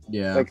history.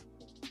 Yeah. Like,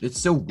 it's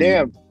so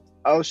Damn.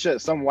 Oh shit!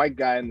 Some white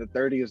guy in the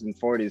 30s and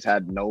 40s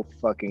had no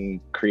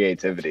fucking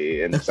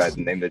creativity and decided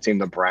to name the team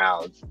the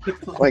Browns.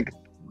 weird. Like,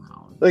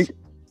 Browns. like,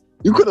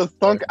 you could have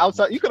thunk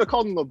outside. You could have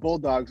called them the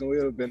Bulldogs, and we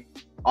would have been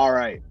all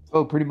right.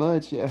 Oh, pretty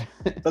much, yeah.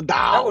 The Downs.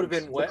 That would have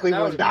been the what? That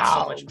Cleveland would have been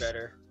so much Downs.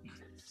 better.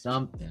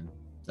 Something.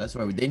 That's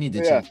why they need to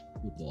Yeah. change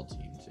the football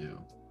team too.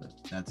 But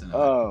that's another.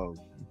 Oh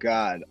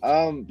God.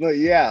 But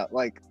yeah,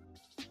 like,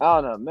 I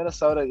don't know,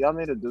 Minnesota, y'all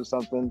need to do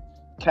something.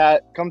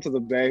 Cat, come to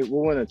the Bay.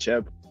 We'll win a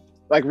chip.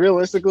 Like,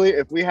 realistically,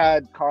 if we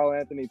had Karl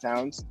Anthony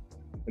Towns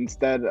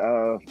instead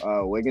of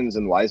Wiggins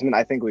and Wiseman,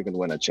 I think we could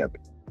win a chip.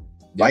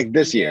 Yeah. Like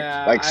this year,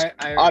 Yeah, like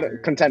I auto, agree.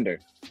 contender.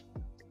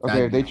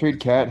 Okay, if they trade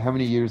Cat, how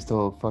many years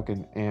till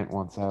fucking Ant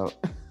wants out?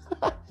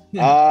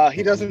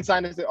 He doesn't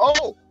sign his.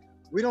 Oh,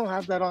 we don't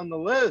have that on the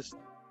list.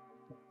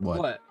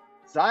 What?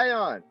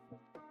 Zion.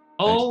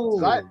 Oh,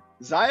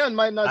 Zion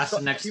might not. that's the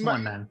si- next he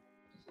one, might, man.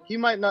 He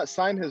might not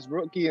sign his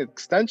rookie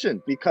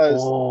extension because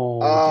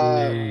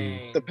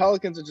Dang. the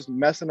Pelicans are just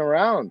messing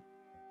around.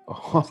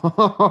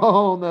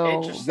 Oh no.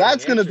 Interesting.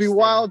 That's gonna be Interesting.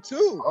 wild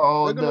too.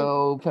 Oh They're gonna-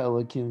 no,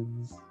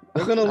 Pelicans.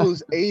 They're gonna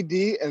lose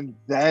AD and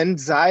then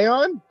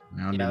Zion.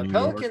 Down Yeah, to the New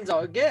York. Pelicans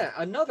are again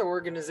another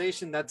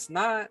organization that's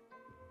not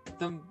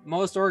the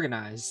most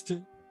organized.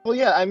 Well,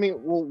 yeah, I mean,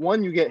 well,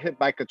 one, you get hit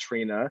by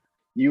Katrina.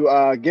 You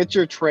get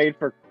your trade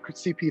for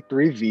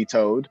CP3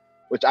 vetoed,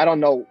 which I don't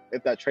know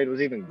if that trade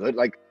was even good.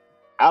 Like,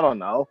 I don't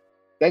know.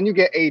 Then you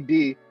get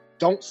AD.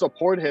 Don't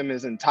support him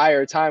his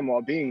entire time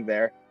while being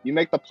there. You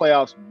make the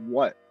playoffs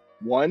what?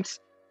 Once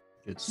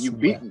It's you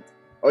beat,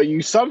 or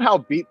you somehow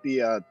beat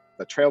the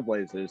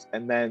Trailblazers,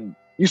 and then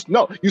you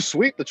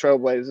sweep the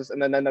Trailblazers,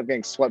 and then end up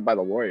getting swept by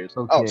the Warriors.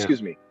 Oh, Okay.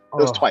 excuse me, it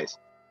was Oh. twice.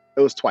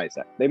 It was twice.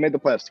 They made the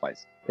playoffs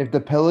twice. If the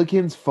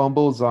Pelicans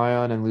fumble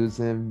Zion and lose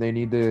him, they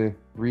need to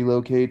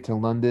relocate to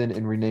London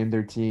and rename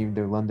their team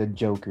the London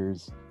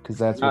Jokers, because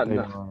that's what they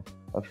No. are.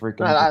 A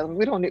freaking.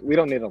 We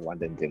don't need a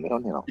London team. We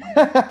don't need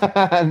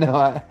a.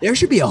 No, There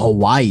should be a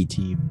Hawaii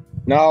team.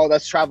 No,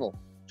 that's travel.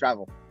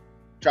 Travel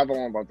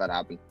won't let that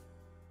happen.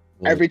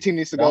 Well, Every team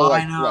needs to go why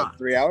like not? what,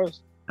 3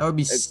 hours? that would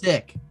be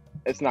sick.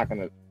 It's not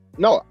gonna.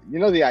 No, you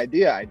know the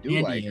idea. I do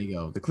San like.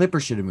 Diego. The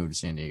Clippers should have moved to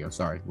San Diego.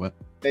 Sorry. What?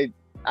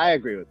 I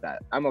agree with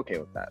that. I'm okay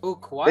with that. Oh,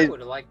 Kawhi They- would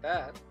have liked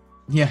that.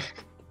 Yeah.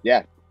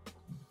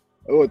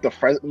 Oh,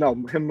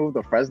 him move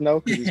to Fresno.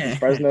 'Cause he's from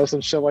Fresno,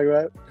 some shit like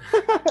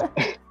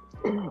that.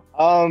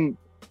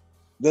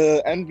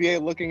 The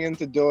NBA looking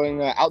into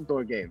doing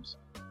outdoor games.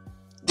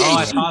 They Oh,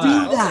 I should saw do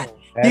that. that.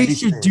 that'd They be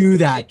should sick. do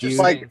that, dude.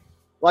 Interesting.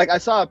 Like I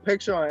saw a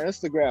picture on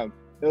Instagram.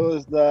 It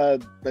was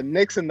the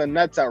Knicks and the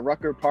Nets at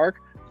Rucker Park.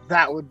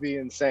 That would be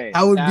insane.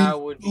 That would That be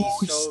would be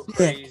so so sick.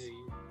 crazy.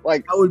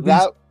 Like that would be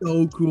that.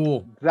 so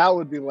cool. That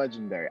would be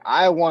legendary.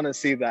 I want to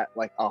see that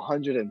like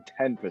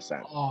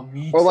 110%. Oh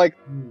me. Or like,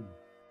 too.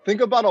 think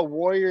about a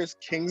Warriors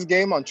Kings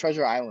game on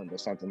Treasure Island or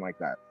something like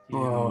that.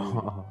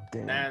 Oh,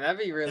 damn. Man, that'd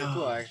be really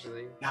cool, No.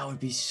 actually. That would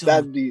be so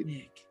That'd be-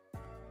 sick.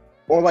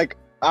 Or like,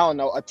 I don't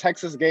know, a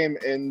Texas game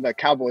in the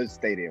Cowboys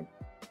Stadium.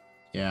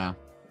 Yeah.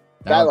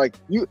 That like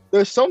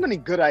there's so many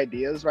good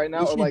ideas right we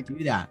now. should Like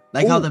do that.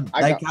 Like how ooh,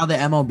 how the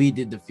MLB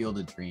did the Field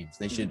of Dreams.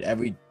 They should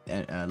every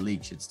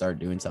league should start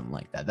doing something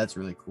like that. That's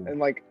really cool. and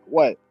like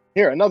what?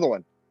 Here, another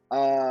one.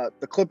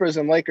 The Clippers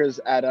and Lakers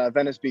at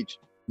Venice Beach.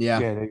 Yeah.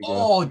 there you go.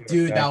 Oh,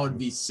 dude, that would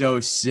be so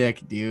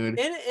sick, dude.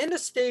 In a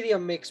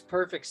stadium makes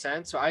perfect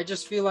sense. So I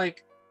just feel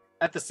like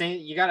at the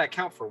same, you gotta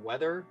account for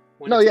weather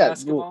when No, it's yeah,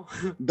 basketball.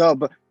 Duh,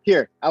 but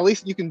here, at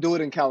least you can do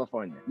it in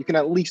California.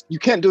 You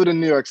can't do it in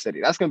New York City.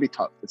 That's gonna be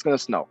tough. It's gonna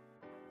snow.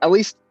 At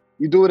least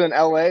you do it in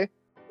LA.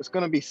 It's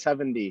gonna be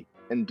 70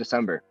 in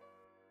December.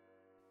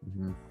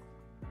 Mhm.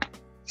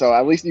 So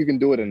at least you can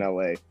do it in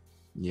LA.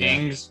 Yeah.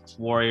 Kings,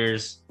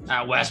 Warriors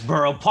at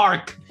Westboro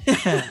Park.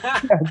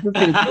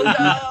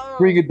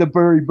 Bring it to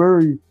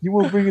Burry. You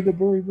won't bring it to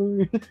Burry.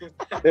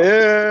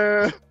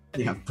 Yeah.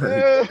 Yeah.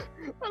 Yeah.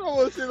 I don't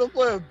want to see them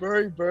play at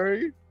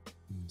Burry.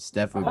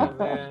 Steph would Oh, be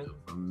man.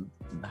 from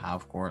the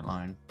half court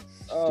line.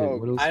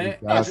 Oh,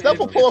 I- Steph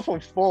will pull up from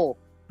full.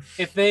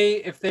 If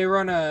they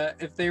run a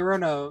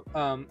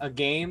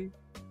game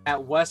at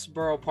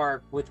Westboro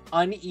Park with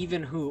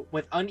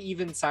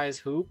uneven size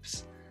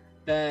hoops,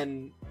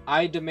 then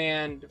I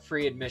demand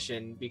free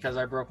admission because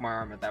I broke my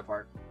arm at that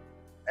park.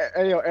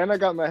 And I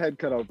got my head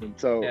cut open.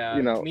 So Yeah,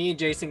 you know. me and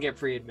Jason get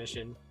free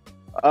admission.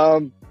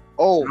 I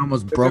Oh,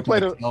 almost they broke my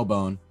played a-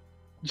 tailbone.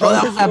 Oh,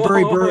 that was at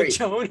Burry Burry.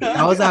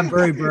 That was at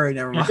Burry.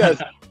 Never mind.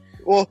 yes.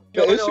 Well,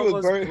 the Jonah issue with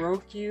almost Burry.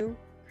 broke you.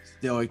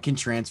 Still, it can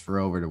transfer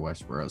over to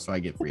Westboro, so I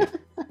get free.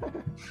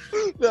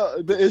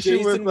 The issue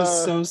Jason with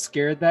was so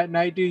scared that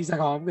night, dude. He's like,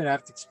 "Oh, I'm gonna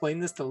have to explain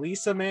this to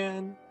Lisa,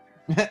 man.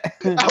 I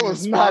I'm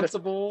was not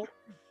responsible."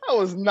 I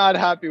was not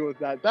happy with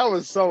that. That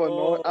was so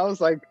annoying. Oh. I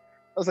was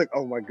like,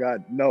 oh my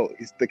god, no,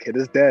 the kid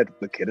is dead.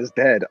 The kid is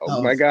dead. Oh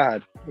That my was-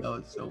 god. That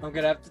was so. I'm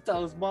gonna have to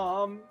tell his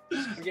mom.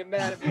 She's gonna get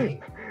mad at me.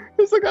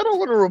 It's like I don't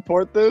want to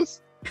report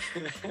this.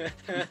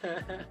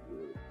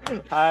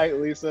 Hi,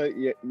 Lisa.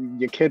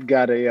 Your kid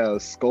got a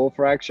skull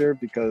fracture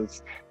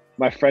because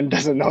my friend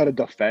doesn't know how to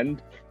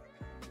defend.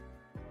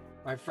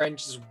 My friend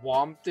just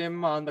whomped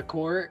him on the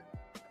court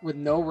with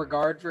no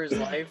regard for his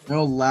life.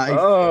 No life.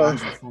 Oh.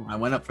 I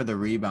went up for the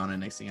rebound,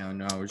 and next thing I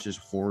know, I was just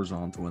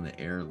horizontal in the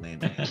air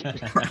landing.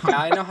 Yeah,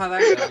 I know how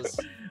that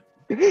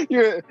goes.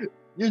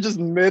 You're just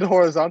mid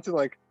horizontal.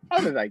 Like,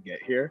 how did I get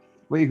here?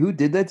 Wait, who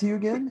did that to you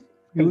again?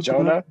 Who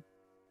Jonah.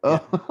 Oh,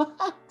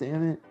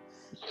 damn it.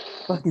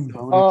 Fucking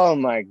Jonah. Oh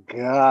my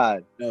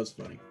god. That was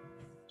funny.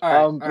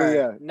 All right, But all right.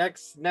 yeah.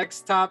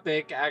 Next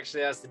topic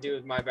actually has to do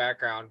with my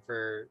background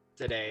for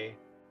today.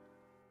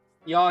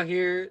 Y'all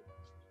hear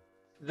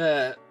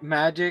the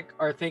Magic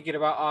are thinking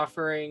about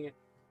offering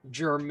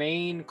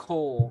Jermaine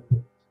Cole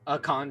a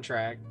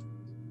contract.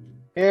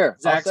 Here,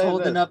 I'll Zach's say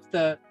holding this. up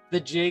the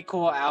J.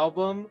 Cole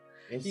album.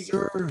 Yes,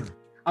 sir.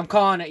 I'm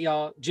calling it,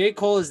 y'all. J.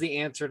 Cole is the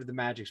answer to the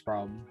Magic's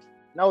problem.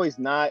 No, he's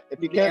not.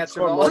 If you The can't answer to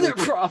score all more their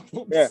than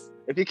problems. Yeah.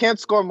 if he can't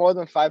score more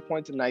than 5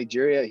 points in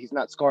Nigeria, he's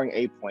not scoring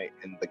a point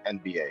in the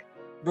NBA.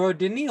 Bro,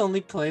 didn't he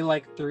only play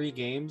like 3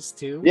 games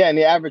too? Yeah, and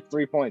he averaged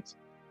 3 points.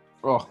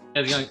 Oh,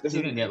 He's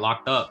gonna get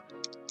locked up.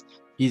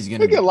 He's He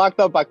gonna get locked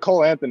up by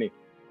Cole Anthony.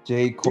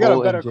 J. got a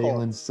Cole better and Cole.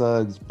 Jalen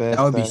Suggs. Best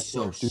That would be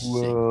backcourt so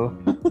duo.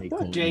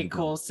 sick. J.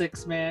 Cole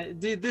 6-man.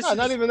 Dude, this No, is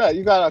not even that.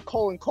 You got a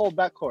Cole and Cole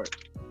backcourt.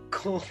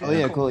 Cole. Oh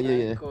yeah, Cole.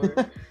 Yeah,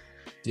 backcourt.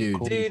 Dude,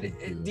 Cole.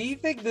 Dude, do you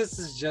think this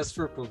is just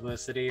for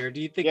publicity, or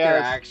do you think Yes.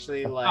 they're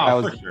actually like,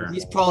 Oh, was- for sure.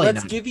 he's probably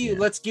let's not- give you yeah.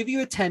 let's give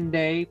you a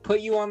 10-day,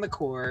 put you on the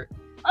court,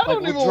 I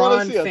don't like even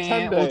want to see a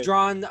 10 day. we'll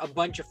draw in a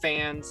bunch of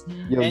fans,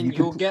 Yo, and you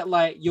you'll could- get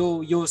like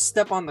you'll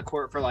step on the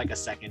court for like a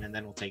second, and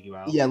then we'll take you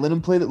out. Yeah, let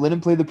him play the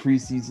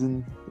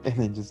preseason, and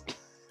then just.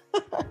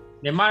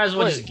 They might as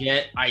well Wait. just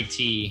get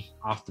IT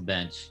off the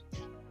bench.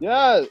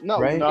 Yeah, no,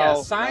 Right? no, Yeah,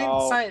 sign-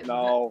 no, sign-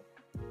 no.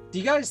 Do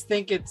you guys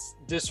think it's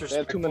They have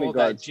too many disrespectful that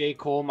guards. J.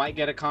 Cole might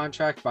get a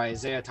contract, but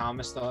Isaiah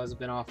Thomas still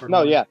hasn't been offered? No,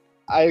 one? yeah,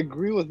 I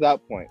agree with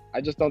that point.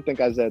 I just don't think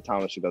Isaiah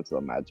Thomas should go to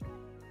the Magic.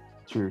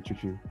 True.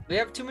 They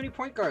have too many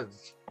point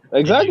guards.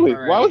 Exactly.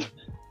 Alright. Why would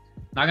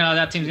Not gonna.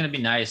 That team's gonna be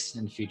nice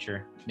in the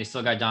future. They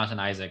still got Jonathan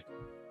Isaac.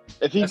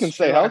 if he That's can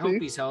stay true. I healthy?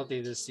 hope he's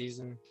healthy this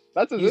season.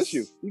 That's his he's-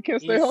 issue. He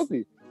can't stay he's-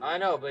 healthy. I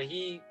know, but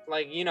he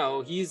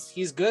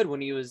he's good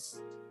when he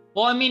was.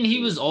 Well, I mean, he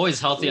was always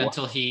healthy Wha-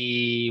 until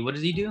he. What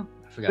did he do?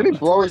 I forgot. Did he about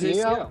blow tore his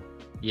knee out? ACL.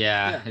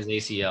 Yeah, Yeah. his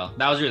ACL.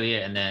 That was really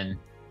it. And then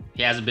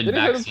he hasn't been Did he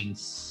back hit him?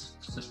 since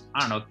I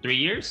don't know 3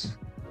 years.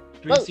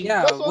 Three No, seasons? Yeah,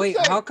 That's what I'm wait,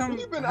 saying. how come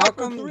He's been out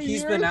for 3 he's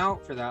years? been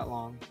out for that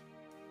long?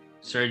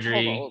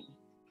 Surgery, Hold on.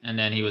 and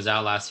then he was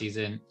out last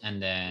season, and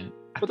then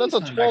I But think that's he's a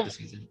coming back 12 this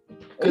season.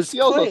 Because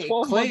ACL is Clay- a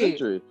 12-month Clay-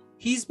 injury.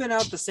 He's been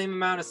out the same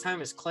amount of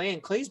time as Clay,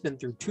 and Clay's been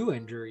through 2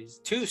 injuries,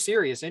 2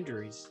 serious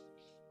injuries.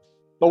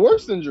 The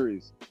worst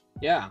injuries.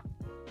 Yeah.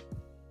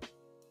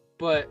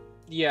 But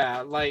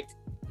yeah, like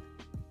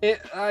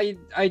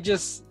I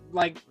just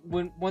like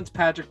once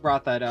Patrick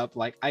brought that up,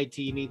 like IT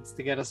needs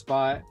to get a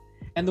spot.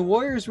 And the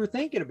Warriors were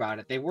thinking about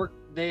it.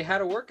 They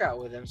had a workout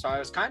with him, so I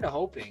was kind of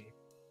hoping,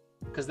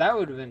 because that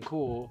would have been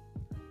cool.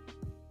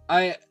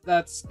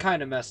 That's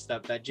kind of messed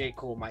up that J.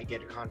 Cole might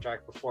get a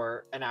contract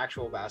before an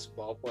actual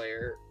basketball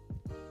player.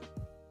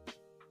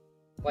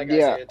 like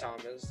Yeah. Isaiah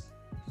Thomas.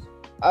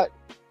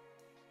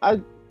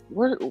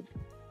 Where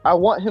I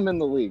want him in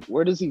the league.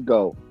 Where does he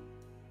go?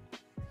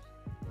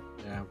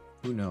 Yeah,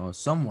 who knows?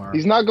 Somewhere.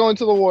 He's not going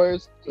to the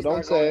Warriors, so He's don't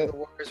not say going it. to the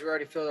Warriors. We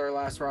already filled our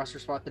last roster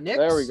spot. The Knicks.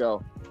 There we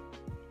go.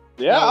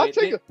 Yeah, No, I'll wait,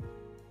 take it.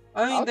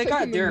 I mean, I'll they take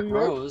got him to Derrick New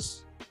York.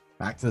 Rose.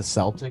 Back to the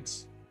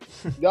Celtics.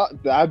 Yeah,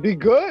 that'd be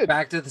good.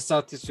 Back to the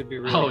Celtics would be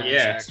really Oh, nice,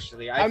 yes.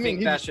 actually. I I mean, think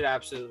he- that should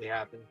absolutely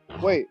happen.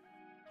 Wait,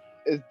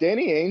 is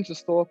Danny Ainge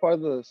still a part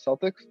of the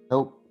Celtics?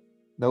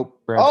 Nope.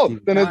 Brad Oh,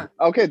 Stevens. then Not- it's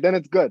okay. Then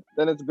it's good.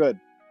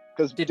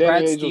 Because Did Danny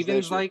Brad Ainge was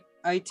Stevens there. like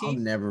IT? I'll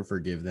never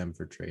forgive them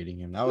for trading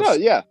him. That No, was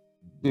yeah.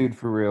 Dude,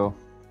 for real.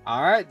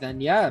 All right, then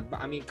yeah.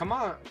 I mean, come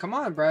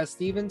on, Brad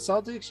Stevens,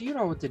 Celtics. You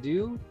know what to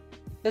do.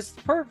 It's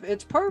perfect.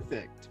 It's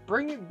perfect.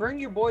 Bring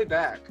your boy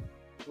back.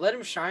 Let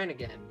him shine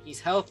again. He's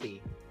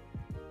healthy.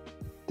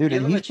 Dude, Give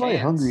and him a he's probably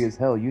chance. hungry as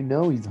hell. You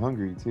know he's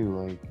hungry too.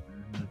 Like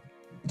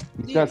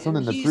he's Dude, got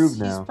something and to prove He's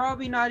now.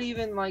 probably not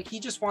even like he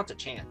just wants a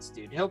chance,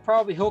 dude. He'll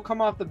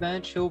come off the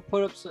bench. He'll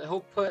put up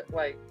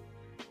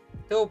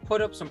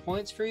some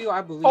points for you.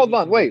 I believe. Hold he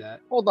on, can do wait.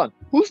 that. Hold on.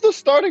 Who's the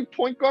starting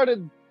point guard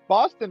in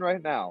Boston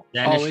right now?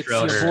 Dennis Oh, it's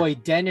Schroeder. your boy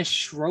Dennis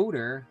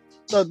Schroeder.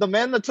 The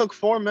man that took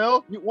 $4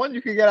 million. One,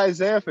 you could get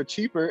Isaiah for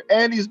cheaper,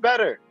 and he's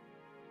better.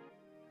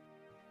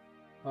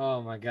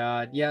 Oh my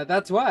god. Yeah,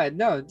 that's why.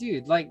 No,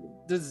 dude, like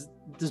does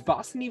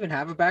Boston even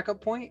have a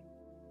backup point?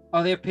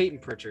 Oh, they have Peyton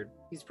Pritchard.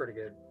 He's pretty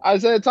good.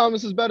 Isaiah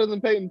Thomas is better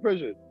than Peyton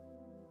Pritchard.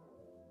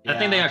 I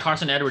think they Yeah. got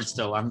Carson Edwards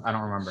still. I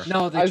don't remember.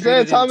 No, they Isaiah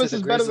traded him Thomas to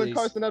is the better than Grizzlies.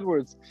 Carson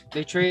Edwards.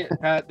 They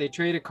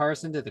traded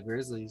Carson to the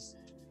Grizzlies.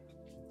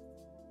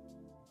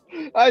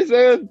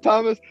 Isaiah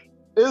Thomas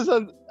is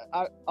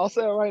I'll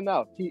say it right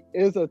now. He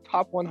is a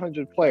top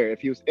 100 player if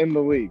he was in the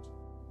league.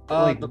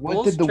 Like, The what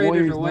Bulls did the traded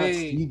Warriors not away.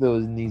 see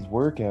those in these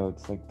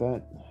workouts like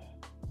that?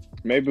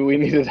 Maybe we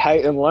needed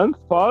height and length.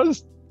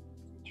 Pause.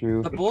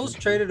 True. The Bulls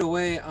traded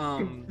away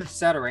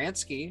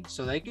Saturansky,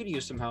 so they could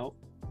use some help.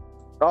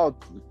 Oh,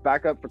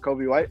 backup for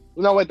Kobe White.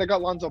 No, wait, they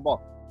got Lonzo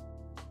Ball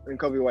and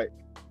Kobe White.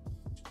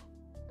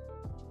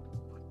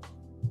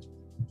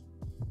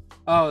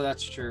 Oh,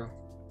 that's true.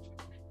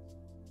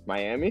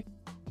 Miami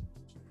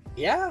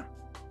Yeah.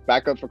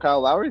 backup for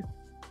Kyle Lowry.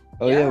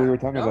 Oh yeah, we were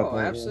talking no, about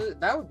that. yeah. absolutely.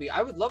 That would be.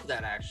 I would love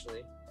that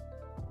actually.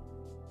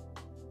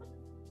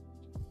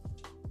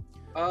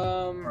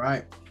 all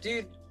right.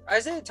 Dude,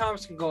 Isaiah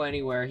Thomas can go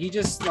anywhere. He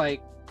just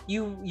like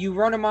you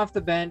run him off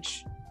the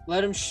bench,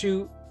 let him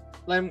shoot,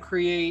 let him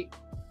create.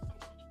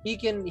 He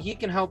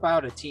can help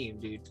out a team,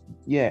 dude.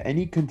 Yeah,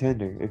 any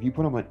contender. If you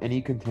put him on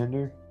any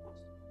contender,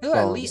 He'll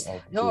Solid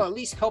at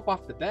least help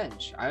off the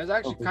bench. I was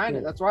actually for kind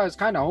of sure. that's why I was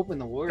kind of hoping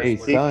the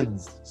Warriors hey, would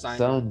Suns, sign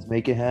him.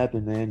 make it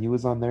happen, man. He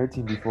was on their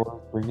team before.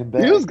 Bring him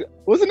back.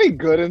 Wasn't he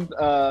good in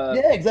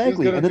yeah,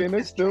 exactly. good And in then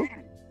Phoenix too?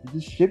 He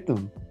just shipped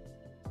him.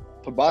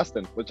 To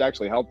Boston, which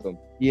actually helped him.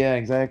 Yeah,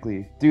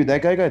 exactly. Dude,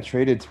 that guy got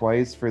traded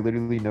twice for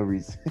literally no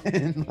reason.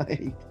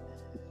 Like,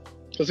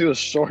 Because he was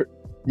short.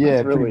 yeah,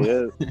 That's really pretty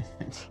it.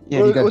 much.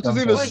 Yeah, he got Which is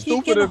dumped even off. But he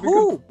stupider can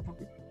because- hoop.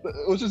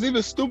 Which is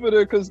even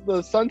stupider because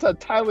the Suns had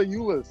Tyler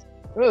Eulis.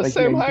 They're the Like,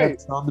 same yeah, he height.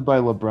 got stunned by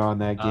LeBron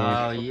that game.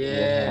 Oh,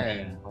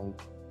 yeah.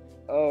 Like,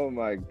 Oh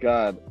my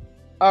god.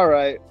 All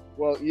right.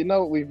 Well,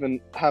 we've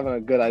been having a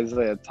good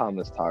Isaiah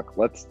Thomas talk.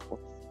 Let's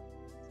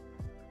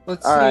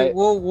Let's All see. right.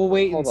 We'll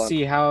wait and Hold on.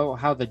 see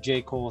how the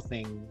J. Cole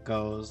thing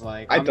goes.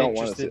 Like I I'm don't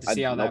wanna interested see- to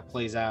see how nope. that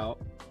plays out.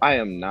 I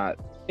am not.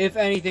 If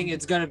anything,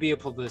 it's gonna be a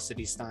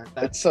publicity stunt.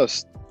 That's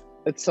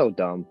It's so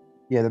dumb.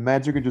 yeah, the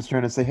Magic are just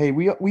trying to say, hey,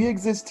 we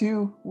exist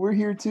too. We're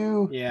here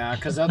too. yeah,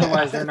 because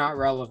otherwise they're not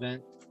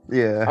relevant.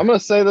 Yeah. I'm gonna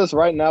say this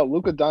right now: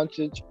 Luka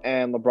Doncic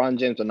and LeBron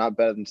James are not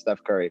better than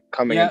Steph Curry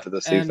coming Yeah, into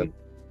the season.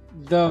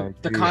 and I the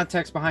agree.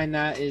 context behind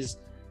that is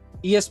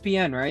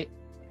ESPN, right?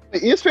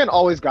 ESPN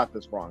always got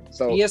this wrong.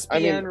 So ESPN I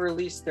mean,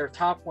 released their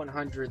top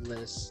 100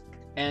 list,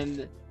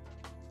 and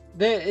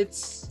there have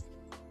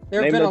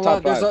Name been the a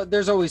lot. top five.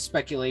 There's always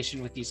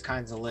speculation with these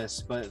kinds of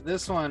lists, but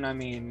this one, I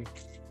mean,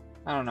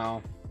 I don't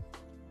know.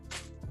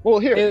 well,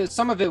 here,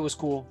 Some of it was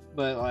cool,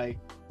 but like,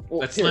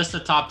 Let's here. list the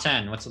top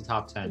 10. What's the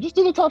top 10? Just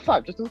do the top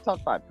five. Just do the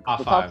top five. Top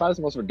the five. top five is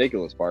the most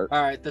ridiculous part.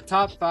 all right, the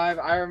top five.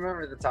 I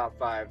remember the top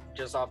five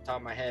just off the top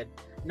of my head.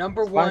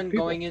 Number Five one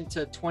people. going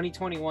into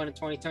 2021 and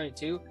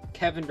 2022,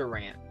 Kevin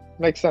Durant.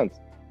 Makes sense.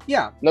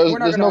 Yeah, No, we're not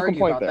there's going to no argue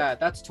complaint about there. that.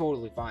 That's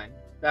totally fine.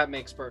 That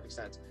makes perfect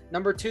sense.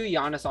 Number two,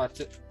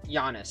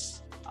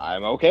 Giannis.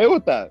 I'm okay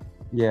with that.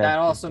 Yeah. That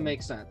also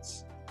makes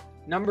sense.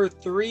 Number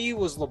three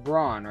was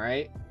LeBron,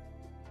 right?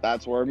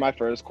 That's where my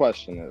first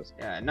question is.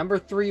 Yeah. Number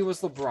three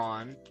was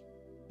LeBron.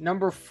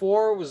 Number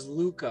four was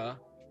Luca.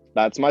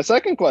 That's my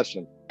second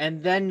question.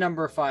 And then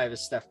number five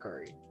is Steph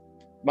Curry.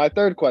 My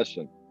third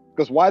question.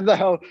 Because why the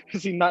hell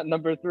is he not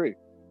number three?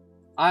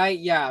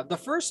 The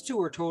first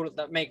two are total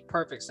that make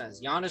perfect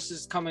sense. Giannis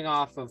is coming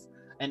off of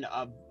an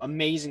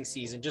amazing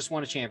season, just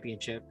won a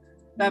championship.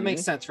 That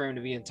makes sense for him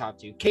to be in top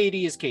two.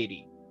 KD is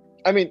KD.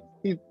 I mean,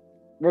 he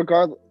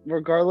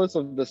regardless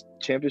of this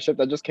championship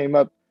that just came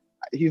up,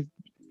 he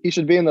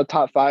should be in the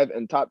top five,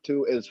 and top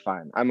two is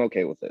fine. I'm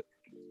okay with it.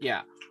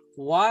 Yeah.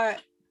 Why?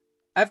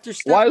 After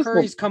Why Steph is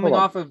Curry's coming hold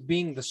on. off of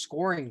being the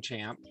scoring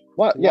champ,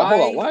 What? Yeah,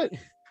 hold on. why- What?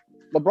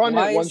 LeBron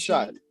why hit one is he-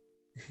 shot.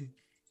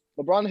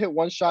 LeBron hit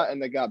one shot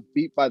and they got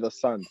beat by the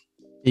Suns.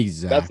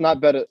 Exactly. That's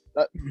not better.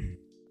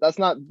 That's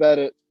not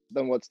better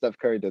than what Steph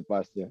Curry did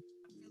last year.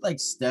 Like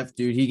Steph,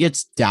 dude, he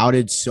gets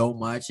doubted so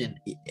much, and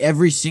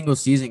every single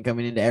season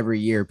coming into every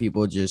year,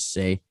 people just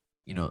say,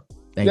 that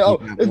No,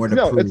 he got more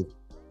to prove.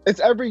 It's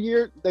every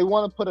year they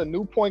want to put a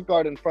new point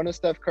guard in front of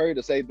Steph Curry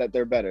to say that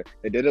they're better.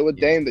 They did it with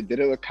Yeah. Dame. They did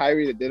it with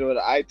Kyrie. They did it with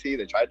IT.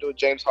 They tried to do it with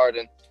James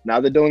Harden. Now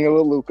they're doing it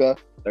with Luka.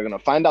 They're gonna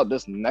find out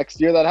this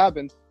next year that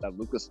happens that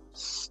Luka's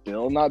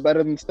still not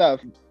better than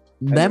Steph. And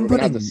Them we're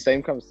gonna have putting the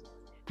same conversation.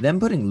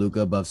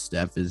 Luca above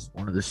Steph is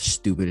one of the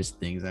stupidest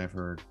things I've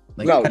heard.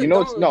 Like, No, you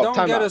know it's no. Don't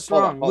Time get out. us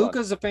Hold on, wrong. hold on.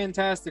 Luka's a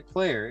fantastic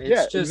player. It's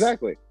Yeah, just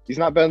exactly. He's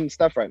not better than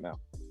Steph right now.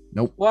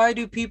 nope. why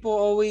do people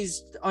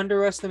always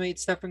underestimate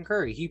Stephen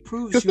Curry? He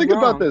proves Just you think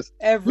about wrong this.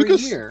 every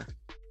Lucas- year.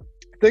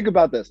 Think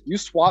about this. You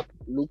swap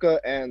Luka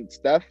and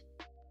Steph.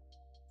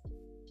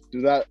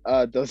 Does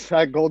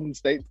that Golden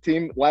State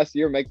team last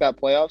year make that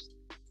playoffs?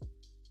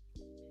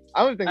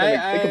 I don't think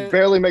they could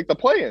barely make the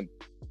play-in.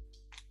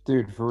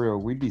 Dude, for real,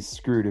 we'd be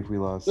screwed if we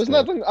lost. There's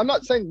Steph. nothing. I'm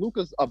not saying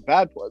Luka's a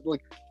bad player.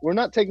 Like, we're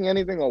not taking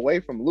anything away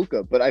from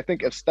Luka, but I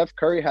think if Steph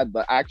Curry had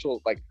the actual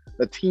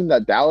the team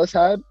that Dallas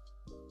had,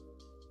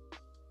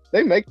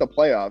 they make the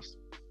playoffs.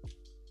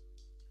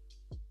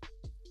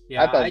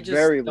 Yeah, at the I just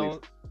very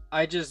don't.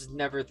 I just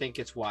never think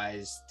it's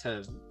wise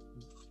to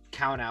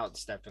count out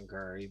Stephen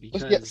Curry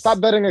because Stop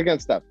betting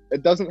against Steph.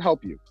 It doesn't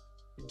help you.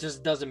 it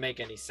just doesn't make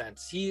any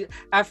sense. He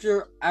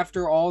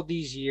after all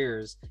these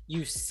years,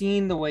 you've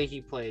seen the way he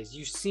plays.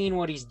 You've seen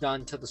what he's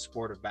done to the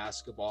sport of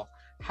basketball.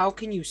 How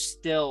can you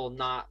still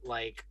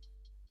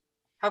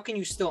how can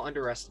you still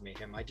underestimate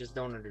him? I just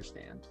don't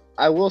understand.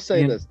 I will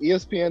say Yeah. this: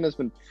 ESPN has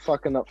been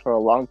fucking up for a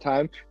long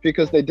time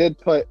because they did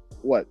put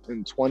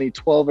in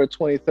 2012 or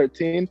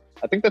 2013.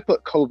 I think they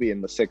put Kobe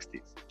in the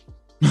 60s.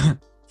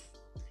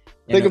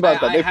 Think about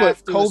that. I They have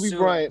put to Kobe assume-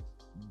 Bryant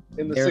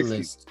in the their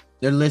 60s.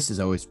 list is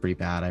always pretty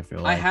bad. I feel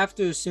I like. have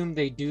to assume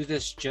they do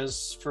this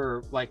just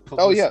for Oh, yeah.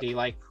 publicity.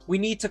 Like we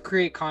need to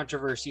create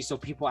controversy so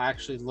people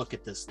actually look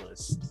at this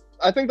list.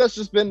 I think that's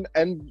just been,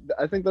 and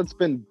I think that's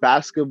been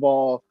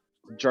basketball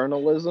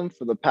journalism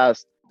for the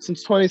past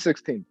since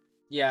 2016.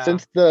 Yeah.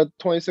 Since the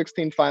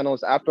 2016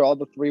 finals, after all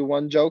the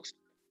 3-1 jokes,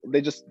 they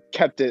just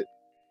kept it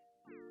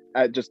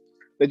at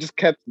they just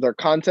kept their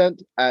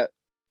content at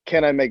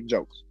can I make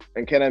jokes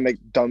and can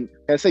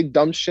I say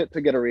dumb shit to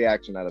get a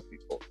reaction out of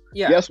people.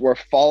 yeah. Yes, we're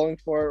falling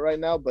for it right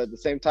now, but at the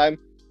same time,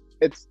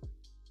 it's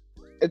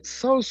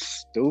so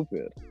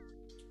stupid.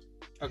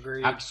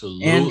 Agreed.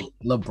 Absolutely. And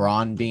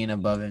LeBron being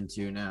above him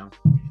too now.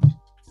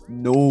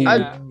 No.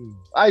 Yeah.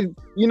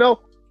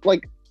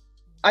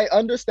 I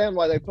understand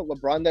why they put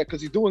LeBron there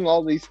because he's doing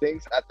all these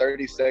things at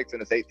 36 in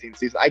his 18th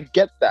season. I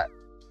get that,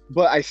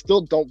 but I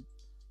still don't.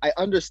 I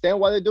understand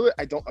why they do it.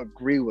 I don't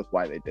agree with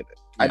why they did it.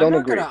 I don't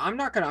agree. I'm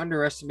not gonna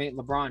underestimate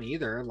LeBron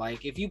either.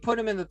 Like if you put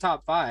him in the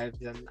top 5,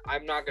 then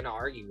I'm not gonna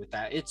argue with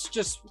that. It's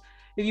just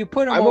if you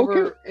put him I'm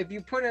over, okay. if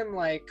you put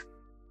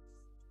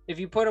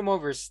him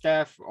over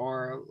Steph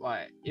or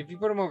if you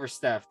put him over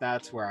Steph,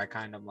 that's where I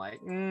kind of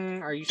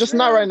are you Just sure?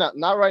 not right now.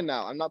 Not right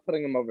now. I'm not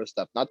putting him over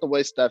Steph. Not the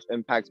way Steph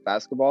impacts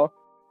basketball.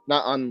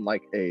 Not on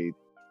a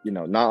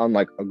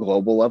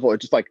global level.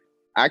 It's just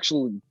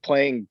actually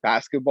playing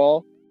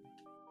basketball.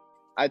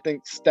 I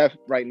think Steph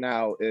right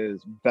now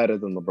is better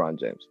than LeBron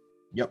James.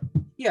 Yep.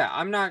 Yeah,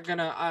 I'm not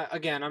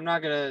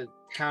gonna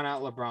count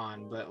out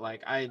LeBron, but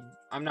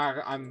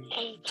I'm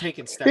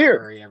taking Steph Here,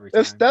 Curry every time.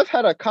 If Steph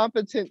had a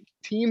competent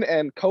team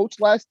and coach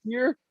last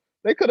year,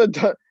 they could have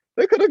got to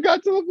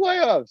the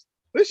playoffs.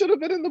 They should have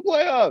been in the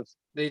playoffs.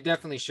 They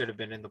definitely should have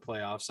been in the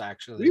playoffs.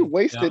 Actually, We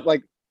wasted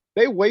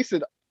they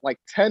wasted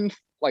 10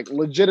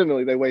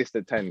 legitimately they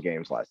wasted 10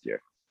 games last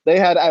year. They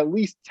had at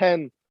least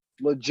 10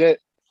 legit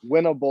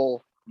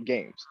winnable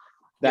games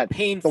that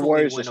the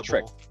Warriors just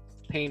tricked.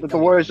 That the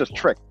Warriors just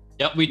tricked.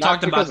 Yep, we Not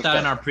talked because about of that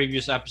in Steph. our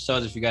previous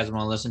episodes. If you guys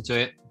want to listen to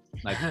it,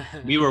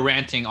 we were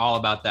ranting all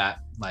about that.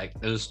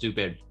 It was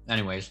stupid.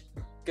 Anyways,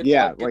 Good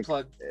Yeah, plug, good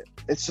plug.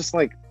 It's just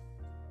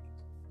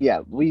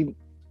we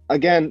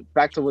again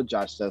back to what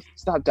Josh says.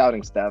 Stop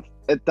doubting Steph.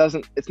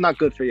 It's not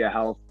good for your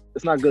health.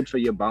 It's not good for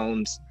your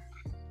bones.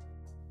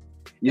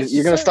 It's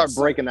You're gonna so- start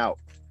so- breaking out.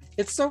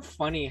 It's so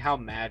funny how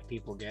mad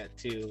people get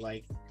too.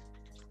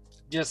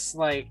 Just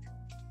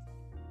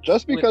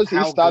Just with because he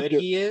how stopped good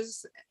your, he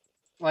is,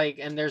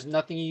 and there's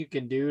nothing you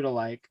can do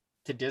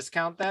to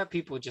discount that.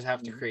 People just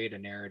have to create a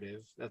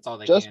narrative. That's all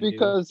they just can do.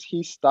 because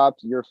he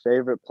stopped your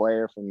favorite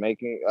player from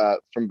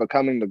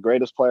becoming the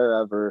greatest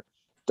player ever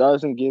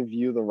doesn't give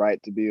you the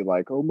right to be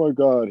like, oh my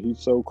god,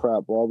 he's so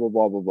crap, blah blah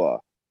blah blah blah.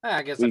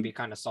 I guess I'd be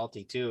kind of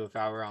salty too if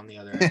I were on the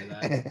other end of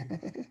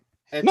that.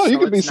 No, you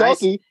can be it's nice-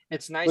 salty.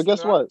 It's nice, but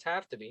guess not what? to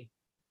have to be.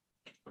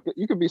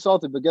 You can be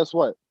salty, but guess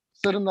what?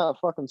 Sit in that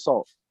fucking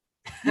salt.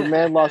 Your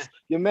man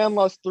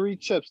lost 3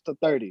 chips to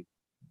 30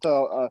 to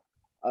a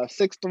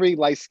 6'3"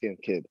 light skinned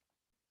kid.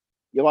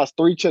 You lost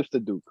 3 chips to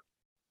Duke.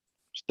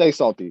 Stay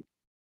salty.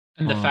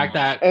 And the fact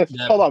that And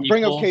the hold on,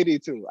 bring up people-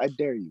 KD too. I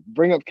dare you.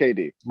 Bring up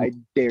KD. I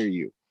dare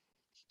you.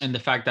 and the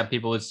fact that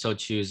people would still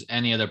choose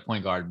any other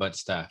point guard but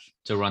Steph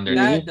to run their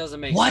That team. doesn't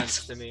make What?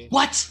 sense to me.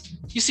 What?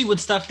 You see what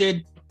Steph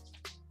did?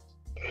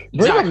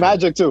 Bring up Exactly.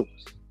 Magic too.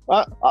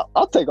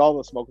 I'll take all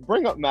the smoke.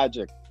 Bring up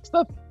Magic.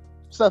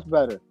 Steph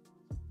better.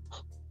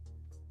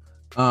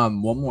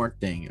 One more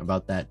thing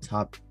about that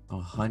top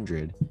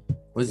 100.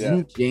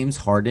 Wasn't Yeah. James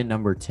Harden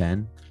number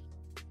 10?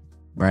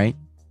 Right?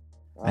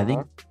 I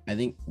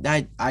think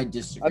that I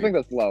disagree. I think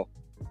that's low.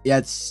 Yeah,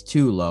 it's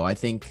too low. I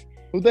think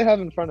Who they have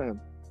in front of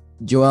him?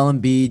 Joel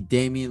Embiid,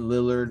 Damian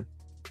Lillard.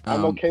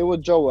 I'm okay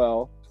with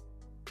Joel.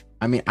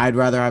 I mean, I'd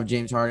rather have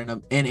James Harden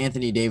up and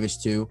Anthony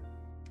Davis too.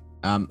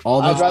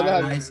 All I'd those rather three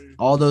have- guys,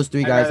 all those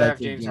three I'd guys, rather I have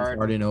think James James Harden.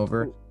 Harden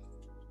over.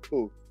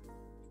 Who?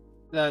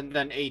 Than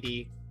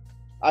AD.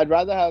 I'd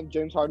rather have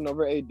James Harden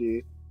over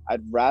AD.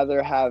 I'd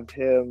rather have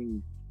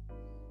him.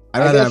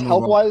 I'd I rather guess have him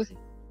health over- wise.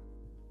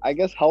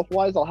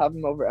 I'll have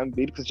him over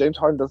Embiid because James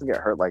Harden doesn't get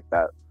hurt like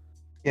that.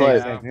 Yeah, But-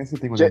 exactly. That's the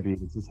thing with J-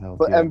 Embiid. It's his health.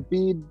 But yeah.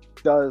 Embiid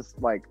does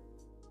like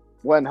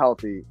when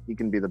healthy, he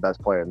can be the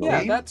best player in the Yeah,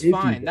 league. that's If he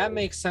fine. That does.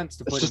 makes sense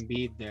to It's put just-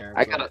 Embiid there.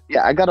 I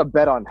but- gotta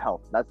bet on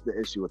health. That's the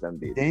issue with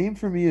Embiid. Dame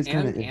for me is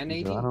kind of And iffy.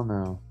 AD? Though. I don't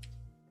know.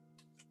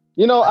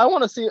 You know, I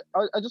want to see.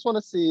 I just want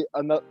to see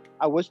another.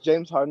 I wish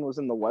James Harden was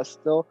in the West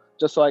still,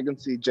 just so I can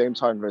see James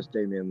Harden versus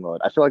Damian Lillard.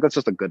 I feel like that's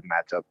just a good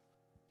matchup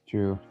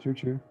True.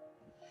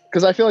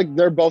 because I feel like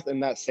they're both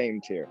in that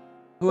same tier.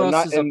 Who They're else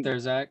not is in- up there,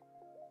 Zach?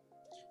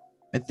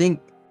 I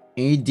think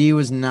AD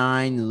was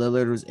 9,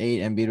 Lillard was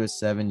 8, Embiid was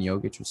 7,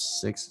 Jokic was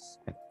 6.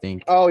 I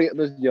think. Oh yeah,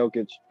 there's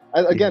Jokic.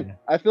 Again, Yeah.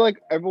 I feel like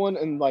everyone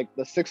in like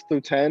the 6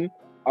 through 10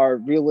 are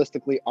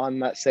realistically on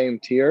that same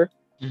tier.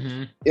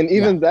 Mhm. And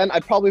even then,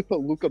 I'd probably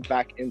put Luca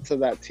back into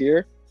that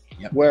tier,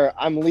 Yep. where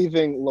I'm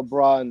leaving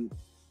LeBron,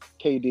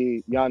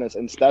 KD, Giannis,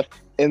 and Steph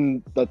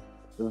in the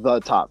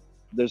top.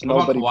 There's What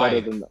about nobody Kawhi?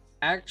 better than them.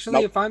 Actually,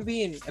 Nope. if I'm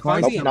being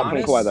Kawhi's being not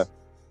putting honest, Kawhi there.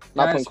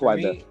 Not guys, putting for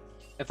Kawhi there. me,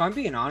 if I'm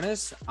being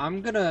honest,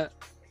 I'm gonna,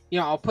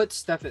 I'll put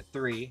Steph at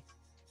 3,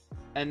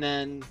 and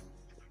then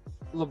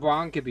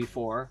LeBron could be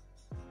 4.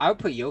 I would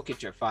put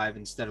Jokic at 5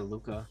 instead of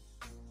Luca.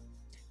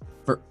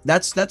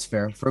 That's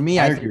fair. For me,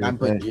 I I agree think I'm with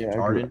putting that. Yeah, James I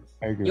agree. Harden.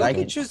 I agree. Like-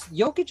 with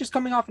Jokic is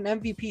coming off an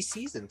MVP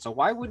season, so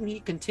why wouldn't he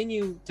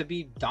continue to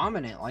be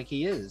dominant like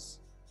he is?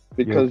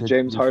 Because good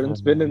James defense.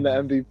 Harden's been in the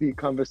MVP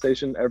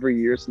conversation every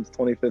year since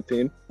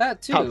 2015.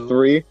 That too. Top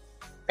 3.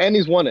 And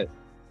he's won it.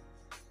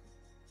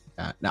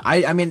 No,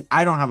 I mean,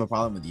 I don't have a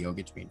problem with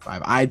Jokic being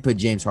 5. I'd put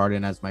James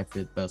Harden as my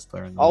 5th best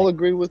player in the I'll league.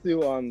 agree with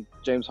you on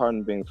James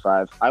Harden being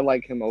 5. I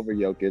like him over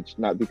Jokic,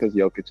 not because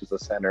Jokic is a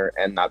center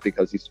and not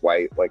because he's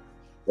white. Like,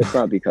 it's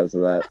not because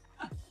of that.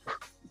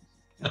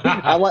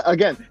 I like,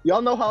 again,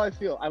 y'all know how I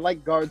feel. I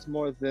like guards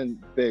more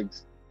than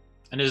bigs.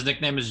 And his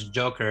nickname is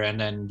Joker, and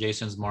then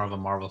Jason's more of a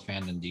Marvel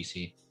fan than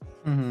DC.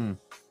 Mhm.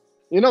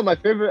 You know, my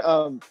favorite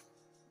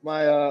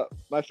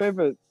my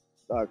favorite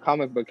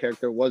comic book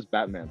character was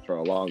Batman for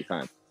a long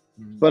time.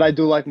 But I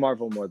do like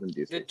Marvel more than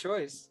DC. Good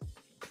choice.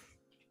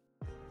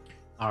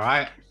 All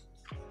right.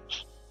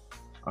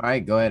 All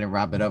right, go ahead and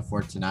wrap it up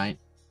for tonight.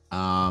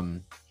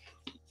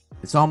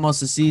 It's almost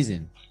the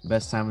season.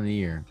 Best time of the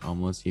year.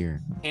 Almost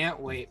here. Can't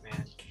wait,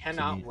 man.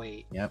 Cannot Can't-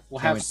 wait. Yep. We'll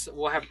can't have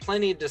we'll have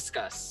plenty to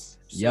discuss.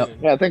 Yep. soon.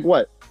 Yeah, I think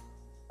what?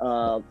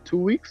 2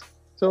 weeks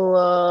till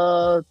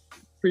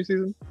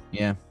preseason? wait.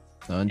 Yeah.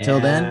 So until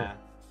then, Yeah.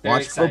 Very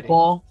watch exciting.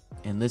 football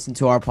and listen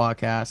to our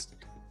podcast.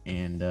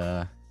 And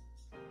All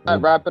right,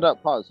 wrap it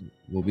up. Pause.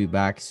 we'll be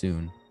back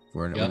soon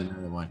for Yep.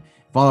 another one.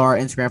 Follow our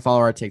Instagram, follow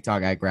our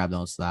TikTok at Grab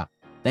Don't Slap.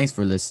 Thanks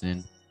for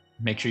listening.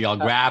 Make sure y'all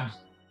grab,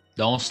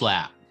 don't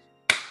slap.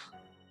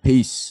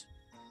 Peace.